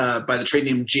by the trade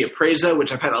name Giapreza,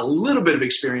 which I've had a little bit of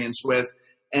experience with,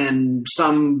 and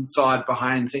some thought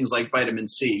behind things like vitamin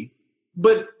C.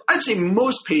 But I'd say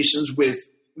most patients with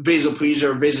vasoplegia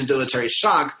or vasodilatory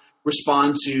shock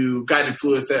respond to guided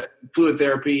fluid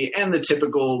therapy and the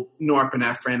typical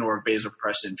norepinephrine or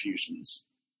vasopressin infusions.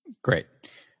 Great.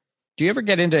 Do you ever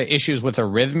get into issues with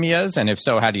arrhythmias? And if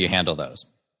so, how do you handle those?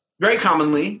 Very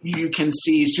commonly, you can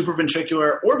see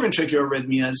supraventricular or ventricular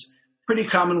arrhythmias, pretty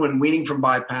common when weaning from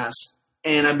bypass.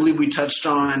 and I believe we touched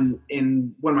on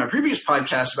in one of my previous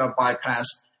podcasts about bypass,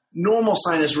 normal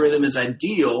sinus rhythm is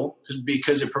ideal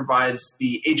because it provides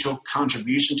the atrial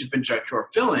contribution to ventricular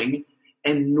filling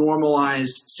and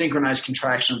normalized synchronized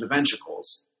contraction of the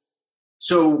ventricles.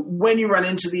 So when you run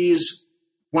into these,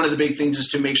 one of the big things is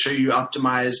to make sure you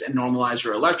optimize and normalize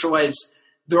your electrolytes.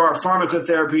 There are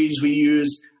pharmacotherapies we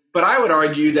use, but I would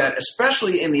argue that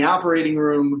especially in the operating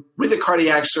room with a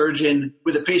cardiac surgeon,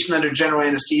 with a patient under general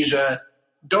anesthesia,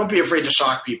 don't be afraid to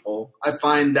shock people. I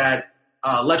find that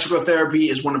electrical therapy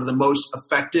is one of the most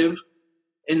effective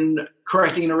in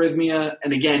correcting an arrhythmia.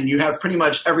 And again, you have pretty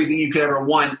much everything you could ever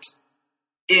want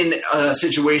in a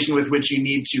situation with which you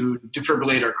need to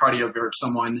defibrillate or cardiovert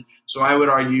someone. So I would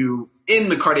argue in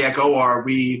the cardiac OR,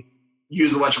 we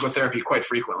use electrical therapy quite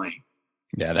frequently.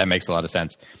 Yeah, that makes a lot of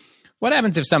sense. What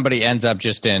happens if somebody ends up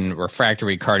just in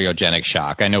refractory cardiogenic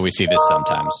shock? I know we see this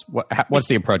sometimes. What's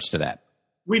the approach to that?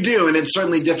 We do, and it's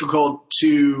certainly difficult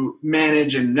to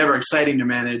manage and never exciting to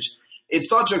manage. It's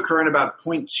thought to occur in about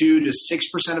 0.2 to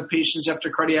 6% of patients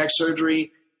after cardiac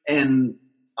surgery, and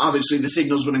obviously the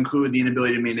signals would include the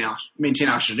inability to maintain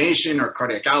oxygenation or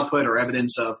cardiac output or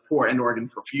evidence of poor end organ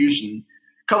perfusion.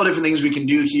 A couple different things we can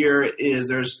do here is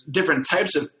there's different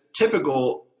types of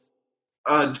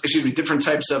different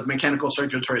types of mechanical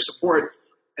circulatory support,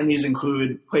 and these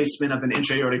include placement of an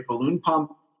intra-aortic balloon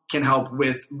pump, can help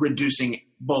with reducing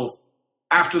both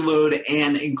afterload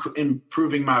and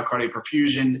improving myocardial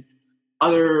perfusion.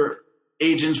 Other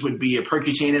agents would be a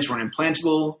percutaneous or an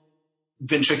implantable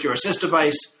ventricular assist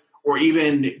device, or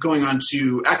even going on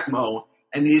to ECMO,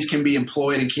 and these can be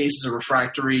employed in cases of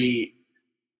refractory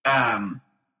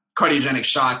cardiogenic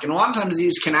shock. And a lot of times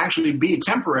these can actually be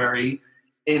temporary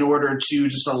in order to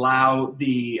just allow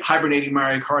the hibernating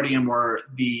myocardium or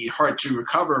the heart to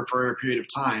recover for a period of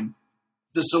time.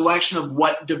 The selection of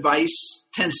what device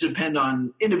tends to depend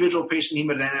on individual patient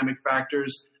hemodynamic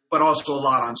factors, but also a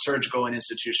lot on surgical and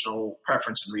institutional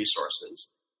preference and resources.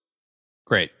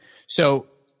 Great. So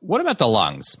what about the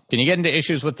lungs? Can you get into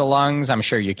issues with the lungs? I'm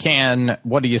sure you can.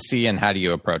 What do you see and how do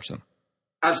you approach them?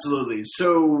 Absolutely.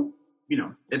 So,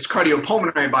 it's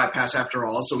cardiopulmonary bypass after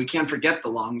all, so we can't forget the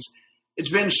lungs. It's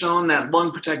been shown that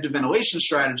lung protective ventilation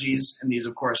strategies, and these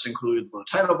of course include low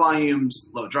tidal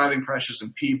volumes, low driving pressures,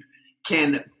 and PEEP,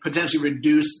 can potentially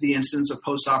reduce the incidence of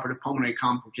postoperative pulmonary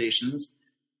complications.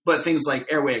 But things like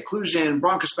airway occlusion,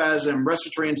 bronchospasm,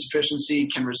 respiratory insufficiency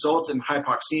can result in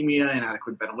hypoxemia,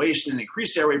 inadequate ventilation, and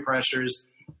increased airway pressures.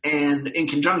 And in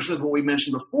conjunction with what we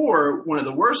mentioned before, one of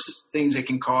the worst things it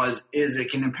can cause is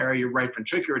it can impair your right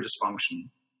ventricular dysfunction.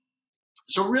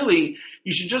 So really,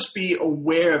 you should just be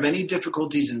aware of any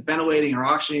difficulties in ventilating or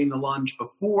oxygenating the lungs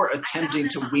before attempting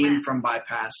to wean from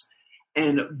bypass.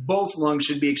 And both lungs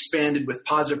should be expanded with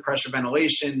positive pressure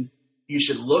ventilation. You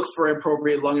should look for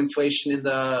appropriate lung inflation in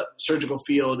the surgical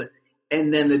field.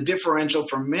 And then the differential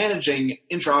for managing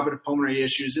intraoperative pulmonary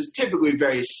issues is typically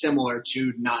very similar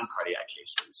to non-cardiac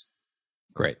cases.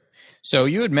 Great. So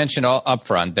you had mentioned up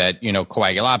front that,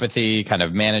 coagulopathy, kind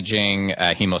of managing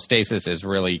hemostasis is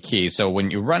really key. So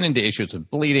when you run into issues with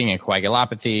bleeding and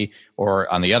coagulopathy,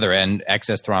 or on the other end,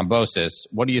 excess thrombosis,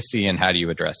 what do you see and how do you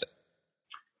address it?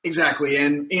 Exactly.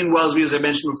 And Ian Welsby, as I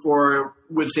mentioned before,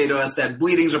 would say to us that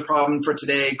bleeding's a problem for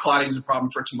today, clotting's a problem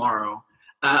for tomorrow.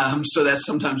 So that's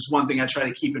sometimes one thing I try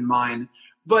to keep in mind.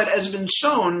 But as has been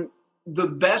shown, the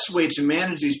best way to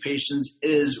manage these patients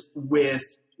is with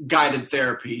guided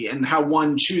therapy, and how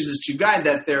one chooses to guide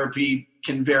that therapy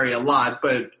can vary a lot.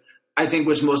 But I think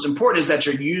what's most important is that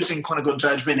you're using clinical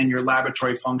judgment and your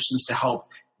laboratory functions to help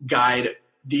guide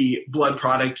the blood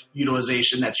product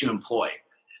utilization that you employ.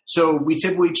 So we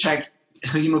typically check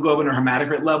hemoglobin or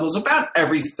hematocrit levels about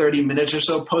every 30 minutes or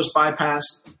so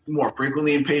post-bypass, more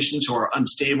frequently in patients who are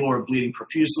unstable or bleeding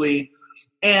profusely.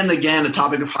 And again, a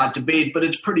topic of hot debate, but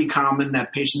it's pretty common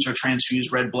that patients are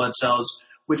transfused red blood cells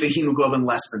with a hemoglobin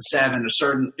less than 7,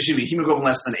 hemoglobin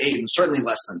less than 8, and certainly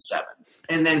less than 7.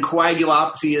 And then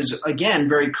coagulopathy is, again,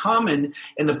 very common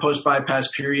in the post-bypass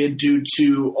period due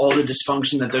to all the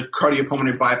dysfunction that the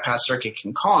cardiopulmonary bypass circuit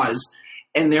can cause.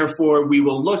 And therefore, we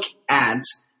will look at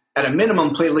a minimum,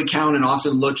 platelet count, and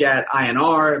often look at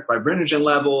INR, fibrinogen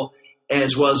level,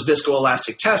 as well as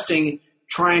viscoelastic testing,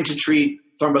 trying to treat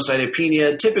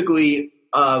thrombocytopenia, typically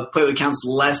platelet counts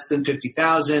less than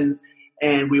 50,000.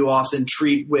 And we will often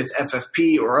treat with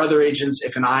FFP or other agents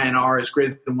if an INR is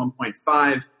greater than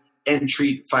 1.5, and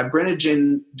treat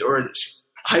fibrinogen or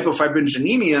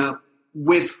hypofibrinogenemia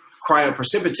with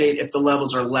cryoprecipitate if the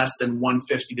levels are less than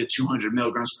 150 to 200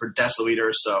 milligrams per deciliter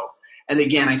or so. And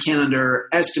again, I can't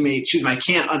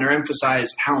underemphasize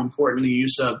how important the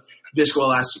use of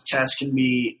viscoelastic tests can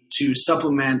be to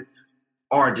supplement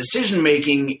our decision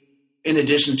making in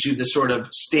addition to the sort of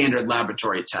standard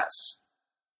laboratory tests.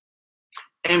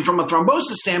 And from a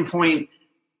thrombosis standpoint,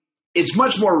 it's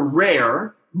much more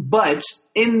rare, but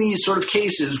in these sort of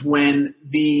cases when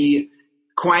the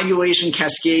coagulation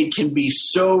cascade can be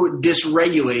so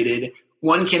dysregulated,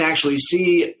 one can actually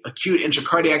see acute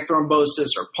intracardiac thrombosis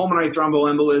or pulmonary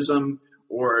thromboembolism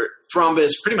or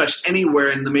thrombus pretty much anywhere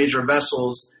in the major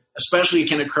vessels, especially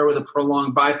can occur with a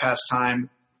prolonged bypass time.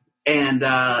 And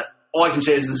all I can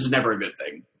say is this is never a good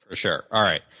thing. For sure. All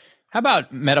right. How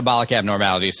about metabolic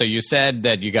abnormalities? So you said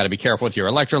that you got to be careful with your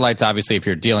electrolytes. Obviously, if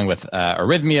you're dealing with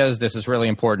arrhythmias, this is really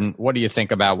important. What do you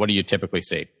think about? What do you typically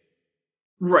see?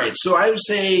 Right. So I would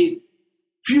say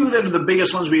few that are the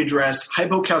biggest ones we addressed.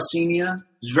 Hypocalcemia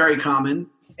is very common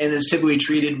and is typically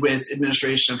treated with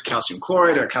administration of calcium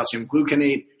chloride or calcium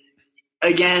gluconate.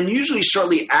 Again, usually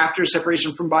shortly after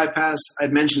separation from bypass.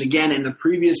 I'd mentioned again in the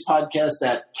previous podcast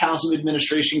that calcium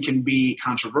administration can be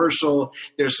controversial.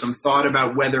 There's some thought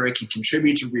about whether it can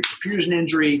contribute to reperfusion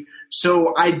injury.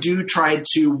 So I do try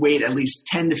to wait at least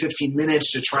 10 to 15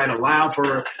 minutes to try to allow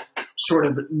for sort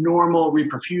of normal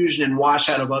reperfusion and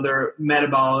washout of other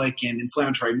metabolic and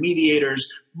inflammatory mediators.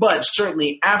 But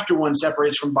certainly after one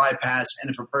separates from bypass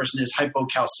and if a person is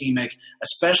hypocalcemic,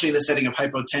 especially in the setting of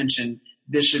hypotension,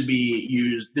 this should be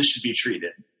used, this should be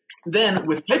treated. Then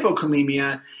with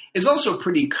hypokalemia is also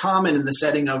pretty common in the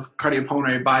setting of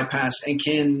cardiopulmonary bypass and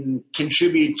can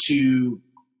contribute to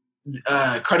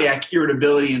cardiac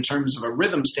irritability in terms of a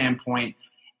rhythm standpoint.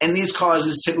 And these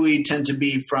causes typically tend to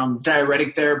be from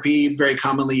diuretic therapy. Very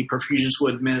commonly, perfusionists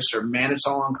will administer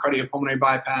mannitol on cardiopulmonary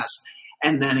bypass.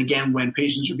 And then again, when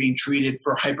patients are being treated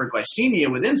for hyperglycemia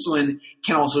with insulin,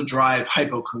 can also drive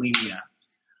hypokalemia.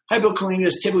 Hypokalemia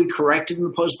is typically corrected in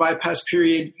the post-bypass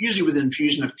period, usually with an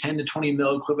infusion of 10 to 20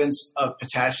 milliequivalents of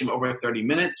potassium over 30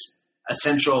 minutes. A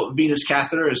central venous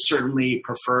catheter is certainly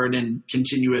preferred and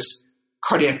continuous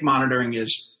cardiac monitoring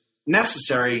is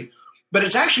necessary. But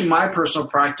it's actually my personal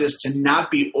practice to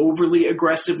not be overly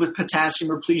aggressive with potassium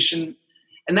repletion.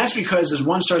 And that's because as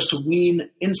one starts to wean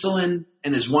insulin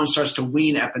and as one starts to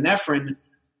wean epinephrine,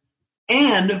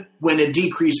 and when a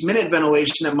decreased minute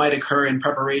ventilation that might occur in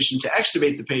preparation to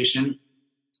extubate the patient,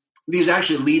 these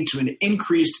actually lead to an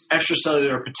increased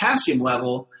extracellular potassium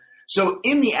level. So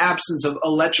in the absence of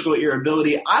electrical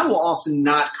irritability, I will often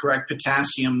not correct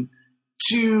potassium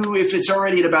to, if it's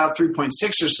already at about 3.6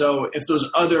 or so, if those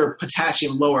other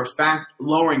potassium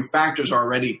lowering factors are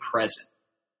already present.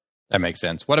 That makes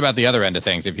sense. What about the other end of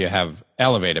things if you have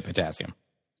elevated potassium?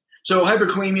 So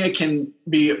hyperkalemia can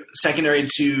be secondary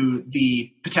to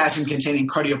the potassium-containing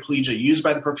cardioplegia used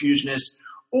by the perfusionist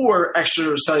or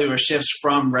extracellular shifts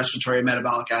from respiratory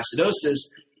metabolic acidosis.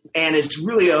 And it's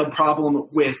really a problem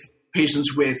with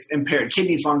patients with impaired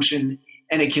kidney function,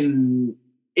 and it can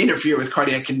interfere with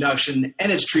cardiac conduction,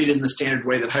 and it's treated in the standard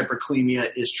way that hyperkalemia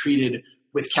is treated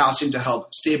with calcium to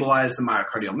help stabilize the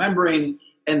myocardial membrane,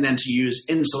 and then to use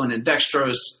insulin and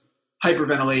dextrose,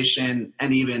 hyperventilation,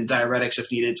 and even diuretics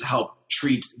if needed to help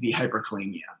treat the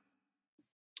hyperkalemia.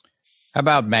 How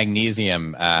about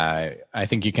magnesium? I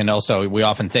think you can also, we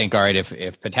often think, all right,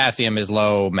 if potassium is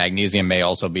low, magnesium may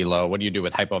also be low. What do you do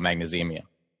with hypomagnesemia?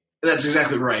 That's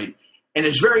exactly right. And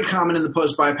it's very common in the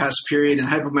post-bypass period, and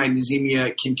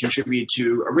hypomagnesemia can contribute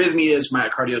to arrhythmias,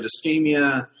 myocardial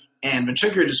dyspnea, and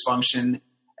ventricular dysfunction.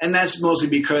 And that's mostly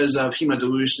because of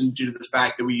hemodilution due to the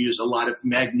fact that we use a lot of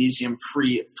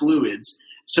magnesium-free fluids.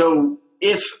 So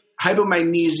if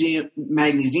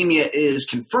hypomagnesemia is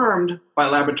confirmed by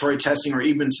laboratory testing or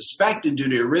even suspected due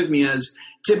to arrhythmias,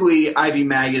 typically IV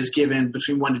mag is given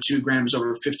between 1 to 2 grams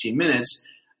over 15 minutes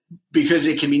because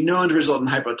it can be known to result in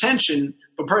hypotension.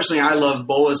 But personally, I love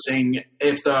bolusing.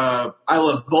 I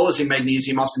love bolusing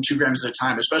magnesium, often 2 grams at a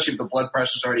time, especially if the blood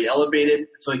pressure is already elevated. I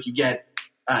feel like you get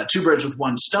two birds with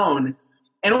one stone.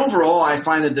 And overall, I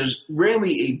find that there's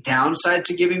rarely a downside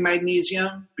to giving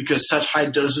magnesium because such high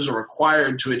doses are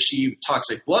required to achieve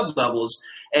toxic blood levels.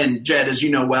 And Jed, as you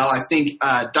know well, I think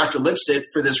Dr. Lipset,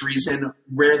 for this reason,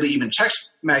 rarely even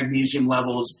checks magnesium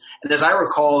levels. And as I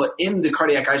recall, in the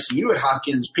cardiac ICU at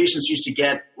Hopkins, patients used to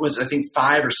get,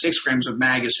 5 or 6 grams of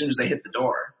mag as soon as they hit the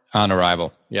door. On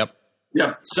arrival. Yep.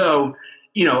 So,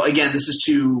 again, this is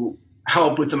to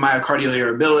help with the myocardial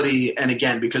irritability. And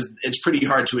again, because it's pretty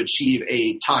hard to achieve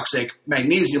a toxic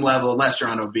magnesium level unless you're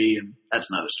on OB, and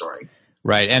that's another story.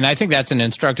 Right. And I think that's an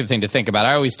instructive thing to think about.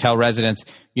 I always tell residents,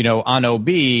 on OB,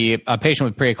 a patient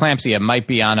with preeclampsia might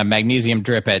be on a magnesium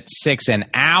drip at 6 an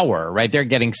hour, right? They're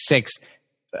getting 6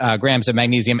 grams of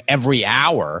magnesium every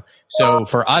hour. So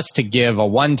for us to give a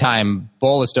one-time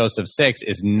bolus dose of 6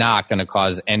 is not going to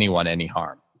cause anyone any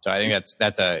harm. So I think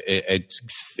it's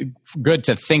good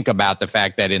to think about the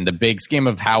fact that in the big scheme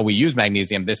of how we use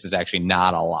magnesium, this is actually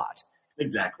not a lot.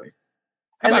 Exactly.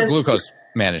 How about glucose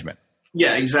management?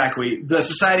 Yeah, exactly. The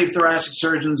Society of Thoracic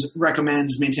Surgeons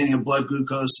recommends maintaining a blood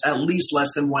glucose at least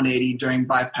less than 180 during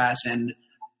bypass and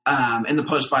in the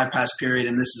post-bypass period,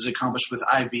 and this is accomplished with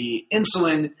IV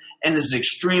insulin, and this is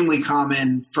extremely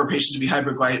common for patients to be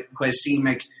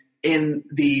hyperglycemic in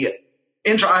the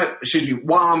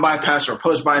while on bypass or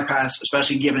post-bypass,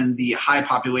 especially given the high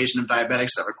population of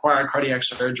diabetics that require cardiac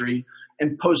surgery,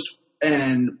 and poor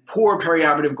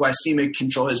perioperative glycemic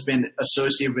control has been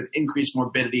associated with increased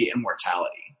morbidity and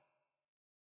mortality.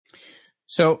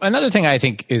 So another thing I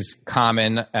think is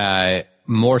common,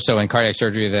 more so in cardiac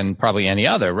surgery than probably any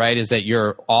other, right, is that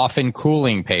you're often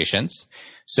cooling patients.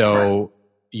 So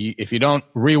if you don't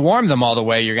rewarm them all the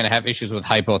way, you're going to have issues with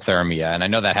hypothermia. And I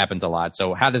know that happens a lot.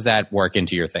 So how does that work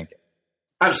into your thinking?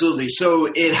 Absolutely.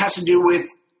 So it has to do with,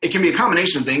 it can be a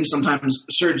combination of things. Sometimes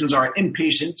surgeons are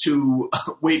impatient to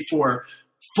wait for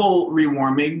full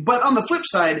rewarming. But on the flip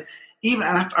side, and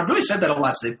I've really said that a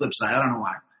lot today, flip side, I don't know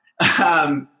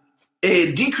why.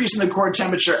 A decrease in the core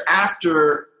temperature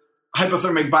after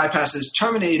hypothermic bypass is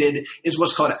terminated is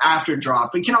what's called after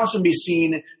drop. It can often be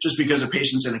seen just because a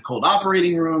patient's in a cold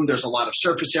operating room. There's a lot of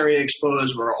surface area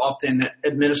exposed. We're often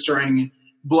administering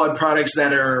blood products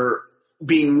that are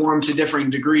being warmed to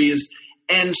differing degrees.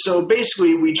 And so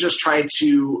basically we just try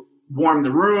to warm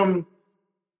the room,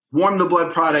 warm the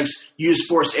blood products, use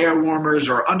forced air warmers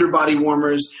or underbody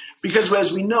warmers, because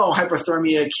as we know,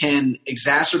 hypothermia can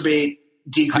exacerbate,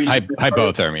 decrease...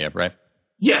 Hypothermia, right?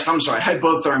 Yes, I'm sorry.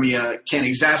 Hypothermia can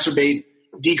exacerbate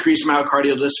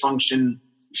myocardial dysfunction,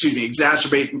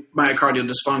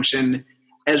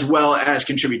 as well as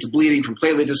contribute to bleeding from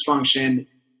platelet dysfunction,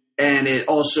 and it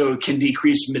also can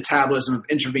decrease metabolism of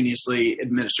intravenously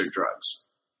administered drugs.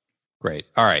 Great.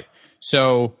 All right.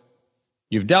 So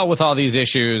you've dealt with all these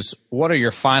issues. What are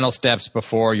your final steps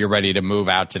before you're ready to move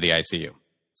out to the ICU?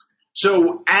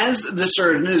 So as the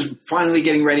surgeon is finally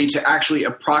getting ready to actually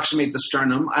approximate the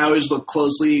sternum, I always look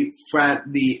closely at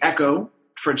the echo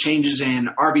for changes in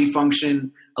RV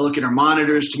function. I look at our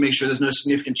monitors to make sure there's no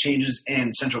significant changes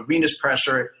in central venous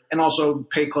pressure, and also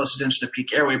pay close attention to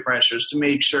peak airway pressures to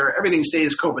make sure everything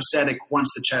stays copacetic once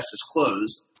the chest is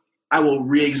closed. I will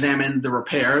re-examine the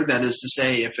repair, that is to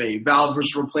say if a valve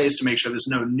was replaced, to make sure there's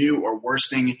no new or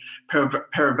worsening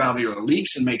paravalvular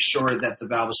leaks and make sure that the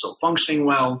valve is still functioning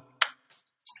well.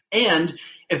 And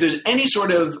if there's any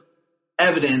sort of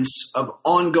evidence of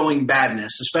ongoing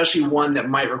badness, especially one that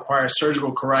might require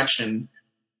surgical correction,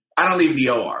 I don't leave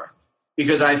the OR,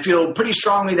 because I feel pretty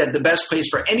strongly that the best place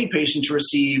for any patient to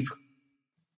receive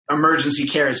emergency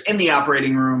care is in the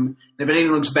operating room. And if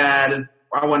anything looks bad,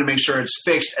 I want to make sure it's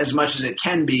fixed as much as it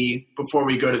can be before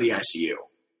we go to the ICU.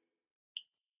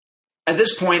 At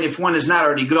this point, if one is not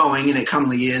already going, and it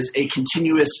commonly is, a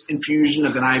continuous infusion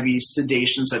of an IV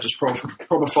sedation such as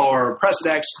propofol or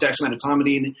Precedex,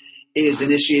 dexmedetomidine, is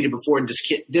initiated before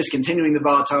discontinuing the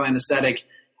volatile anesthetic.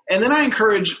 And then I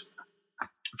encourage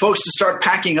folks to start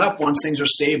packing up once things are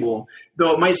stable.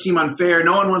 Though it might seem unfair,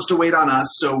 no one wants to wait on us,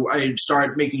 so I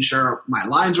start making sure my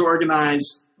lines are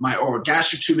organized, my oral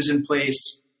gastric tube is in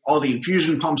place, all the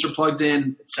infusion pumps are plugged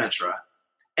in, etc.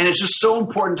 And it's just so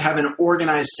important to have an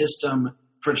organized system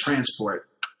for transport.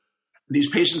 These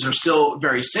patients are still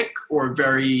very sick, or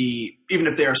even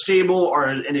if they are stable or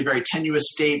in a very tenuous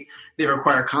state, they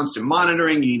require constant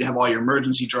monitoring. You need to have all your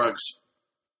emergency drugs,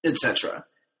 etc.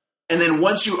 And then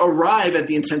once you arrive at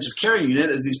the intensive care unit,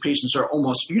 as these patients are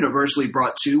almost universally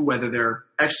brought to, whether they're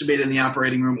extubated in the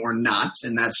operating room or not,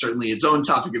 and that's certainly its own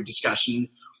topic of discussion.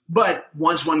 But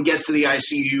once one gets to the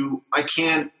ICU, I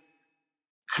can't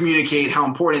communicate how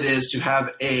important it is to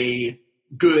have a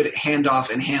good handoff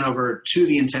and handover to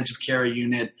the intensive care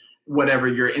unit, whatever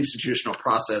your institutional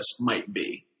process might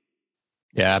be.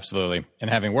 Yeah, absolutely. And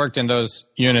having worked in those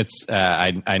units,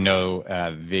 I know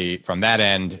from that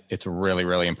end, it's really,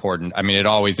 really important. I mean, it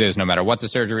always is, no matter what the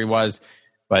surgery was,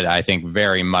 but I think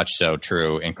very much so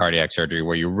true in cardiac surgery,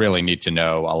 where you really need to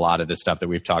know a lot of the stuff that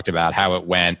we've talked about, how it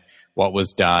went, what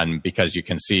was done, because you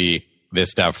can see this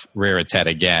stuff rear its head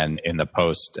again in the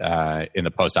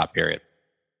post-op period.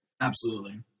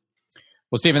 Absolutely.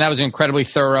 Well, Stephen, that was an incredibly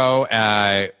thorough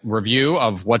review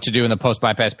of what to do in the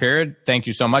post-bypass period. Thank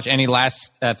you so much. Any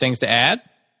last things to add?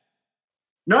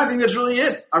 No, I think that's really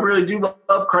it. I really do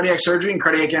love cardiac surgery and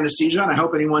cardiac anesthesia, and I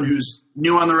hope anyone who's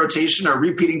new on the rotation or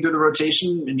repeating through the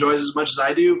rotation enjoys as much as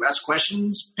I do. Ask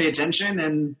questions, pay attention,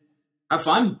 and have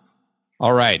fun.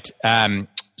 All right.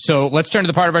 So let's turn to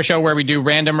the part of our show where we do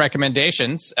random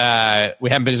recommendations. We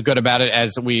haven't been as good about it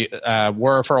as we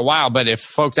were for a while, but if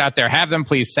folks out there have them,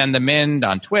 please send them in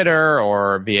on Twitter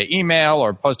or via email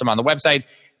or post them on the website.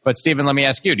 But Stephen, let me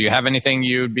ask you, do you have anything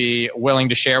you'd be willing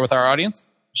to share with our audience?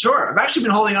 Sure. I've actually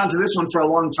been holding on to this one for a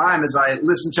long time as I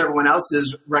listened to everyone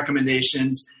else's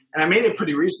recommendations, and I made it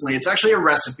pretty recently. It's actually a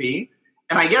recipe,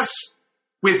 and I guess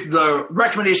with the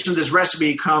recommendation of this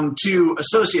recipe come two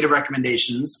associated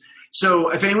recommendations. So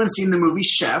if anyone's seen the movie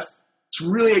Chef, it's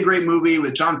really a great movie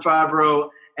with Jon Favreau,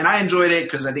 and I enjoyed it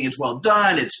because I think it's well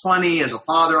done. It's funny. As a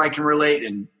father, I can relate,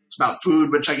 and it's about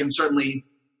food, which I can certainly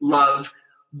love.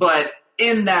 But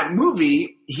in that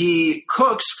movie, he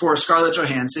cooks for Scarlett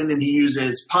Johansson, and he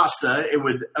uses pasta, it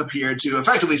would appear, to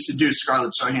effectively seduce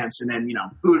Scarlett Johansson, and,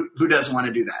 who doesn't want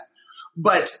to do that?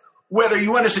 But whether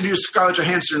you want to seduce Scarlett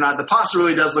Johansson or not, the pasta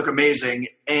really does look amazing.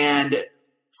 And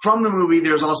from the movie,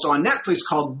 there's also on Netflix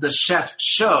called The Chef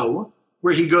Show,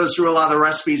 where he goes through a lot of the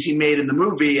recipes he made in the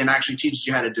movie and actually teaches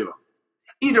you how to do them.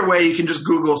 Either way, you can just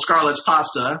Google Scarlett's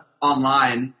pasta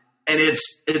online, and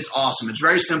it's awesome. It's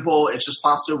very simple. It's just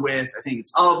pasta with, I think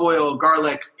it's olive oil,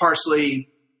 garlic, parsley,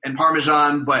 and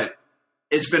Parmesan, but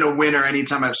it's been a winner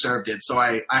anytime I've served it. So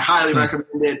I highly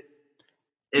recommend it.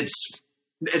 It's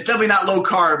definitely not low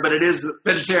carb, but it is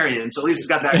vegetarian, so at least it's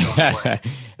got that going for it.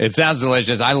 It sounds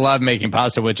delicious. I love making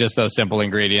pasta with just those simple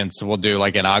ingredients. We'll do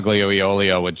like an aglio e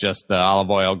olio with just the olive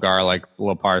oil, garlic, a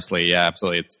little parsley. Yeah,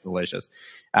 absolutely. It's delicious.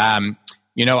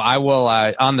 I will,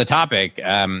 on the topic,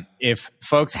 if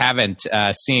folks haven't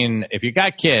seen, if you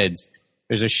got kids,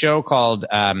 there's a show called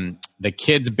The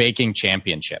Kids Baking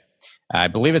Championship. I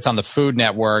believe it's on the Food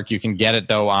Network. You can get it,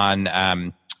 though, on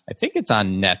I think it's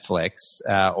on Netflix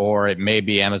or it may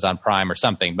be Amazon Prime or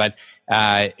something. But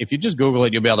if you just Google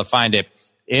it, you'll be able to find it.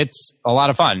 It's a lot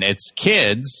of fun. It's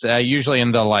kids, usually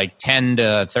in the like 10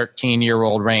 to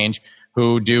 13-year-old range,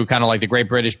 who do kind of like the Great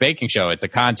British Baking Show. It's a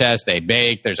contest. They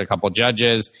bake. There's a couple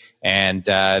judges, and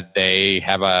they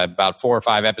have about 4 or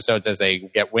 5 episodes as they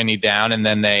get winnowed down, and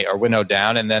then they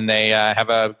have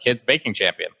a kids baking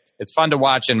champion. It's fun to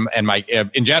watch, and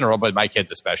in general, but my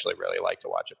kids especially really like to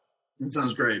watch it. That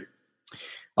sounds great.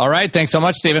 All right. Thanks so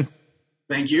much, Stephen.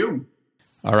 Thank you.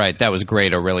 All right. That was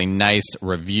great. A really nice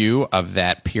review of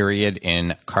that period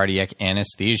in cardiac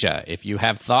anesthesia. If you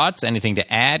have thoughts, anything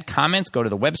to add, comments, go to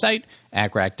the website,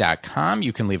 acrac.com.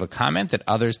 You can leave a comment that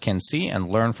others can see and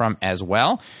learn from as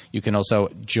well. You can also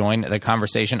join the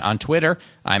conversation on Twitter.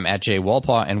 I'm at Jay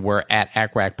Wolpaw, and we're at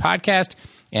ACRAC Podcast,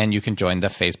 and you can join the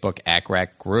Facebook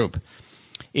ACRAC group.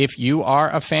 If you are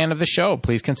a fan of the show,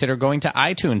 please consider going to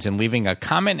iTunes and leaving a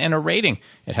comment and a rating.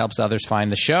 It helps others find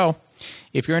the show.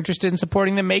 If you're interested in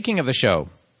supporting the making of the show,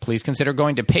 please consider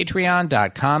going to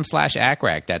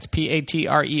patreon.com/ACRAC. That's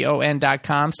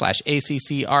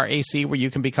patreon.com/ACCRAC, where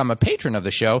you can become a patron of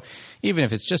the show. Even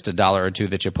if it's just $1 or $2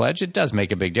 that you pledge, it does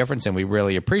make a big difference, and we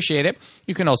really appreciate it.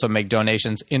 You can also make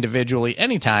donations individually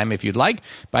anytime if you'd like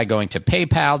by going to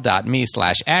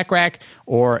paypal.me/ACRAC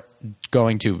or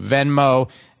going to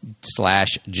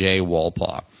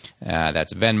Venmo/JWolpaw.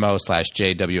 That's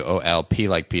Venmo/JWOLP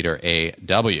like Peter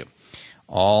A.W.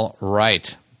 All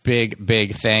right.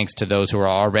 Big thanks to those who are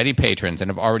already patrons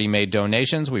and have already made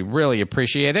donations. We really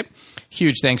appreciate it.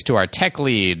 Huge thanks to our tech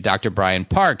lead, Dr. Brian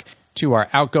Park, to our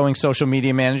outgoing social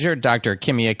media manager, Dr.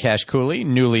 Kimia Kashkuli,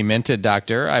 newly minted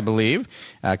doctor, I believe.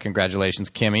 Congratulations,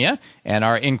 Kimia. And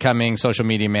our incoming social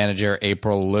media manager,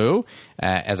 April Liu.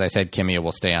 As I said, Kimia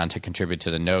will stay on to contribute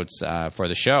to the notes for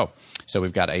the show. So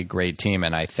we've got a great team,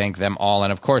 and I thank them all.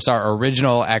 And, of course, our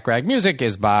original ACRAC music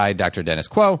is by Dr. Dennis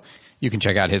Quo. You can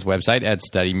check out his website at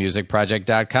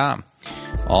studymusicproject.com.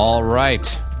 All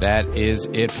right. That is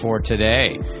it for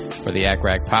today. For the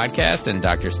ACRAC Podcast and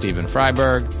Dr. Stephen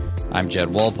Freiberg, I'm Jed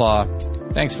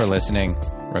Wolpaw. Thanks for listening.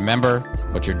 Remember,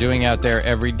 what you're doing out there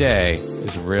every day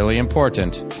is really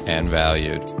important and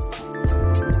valued.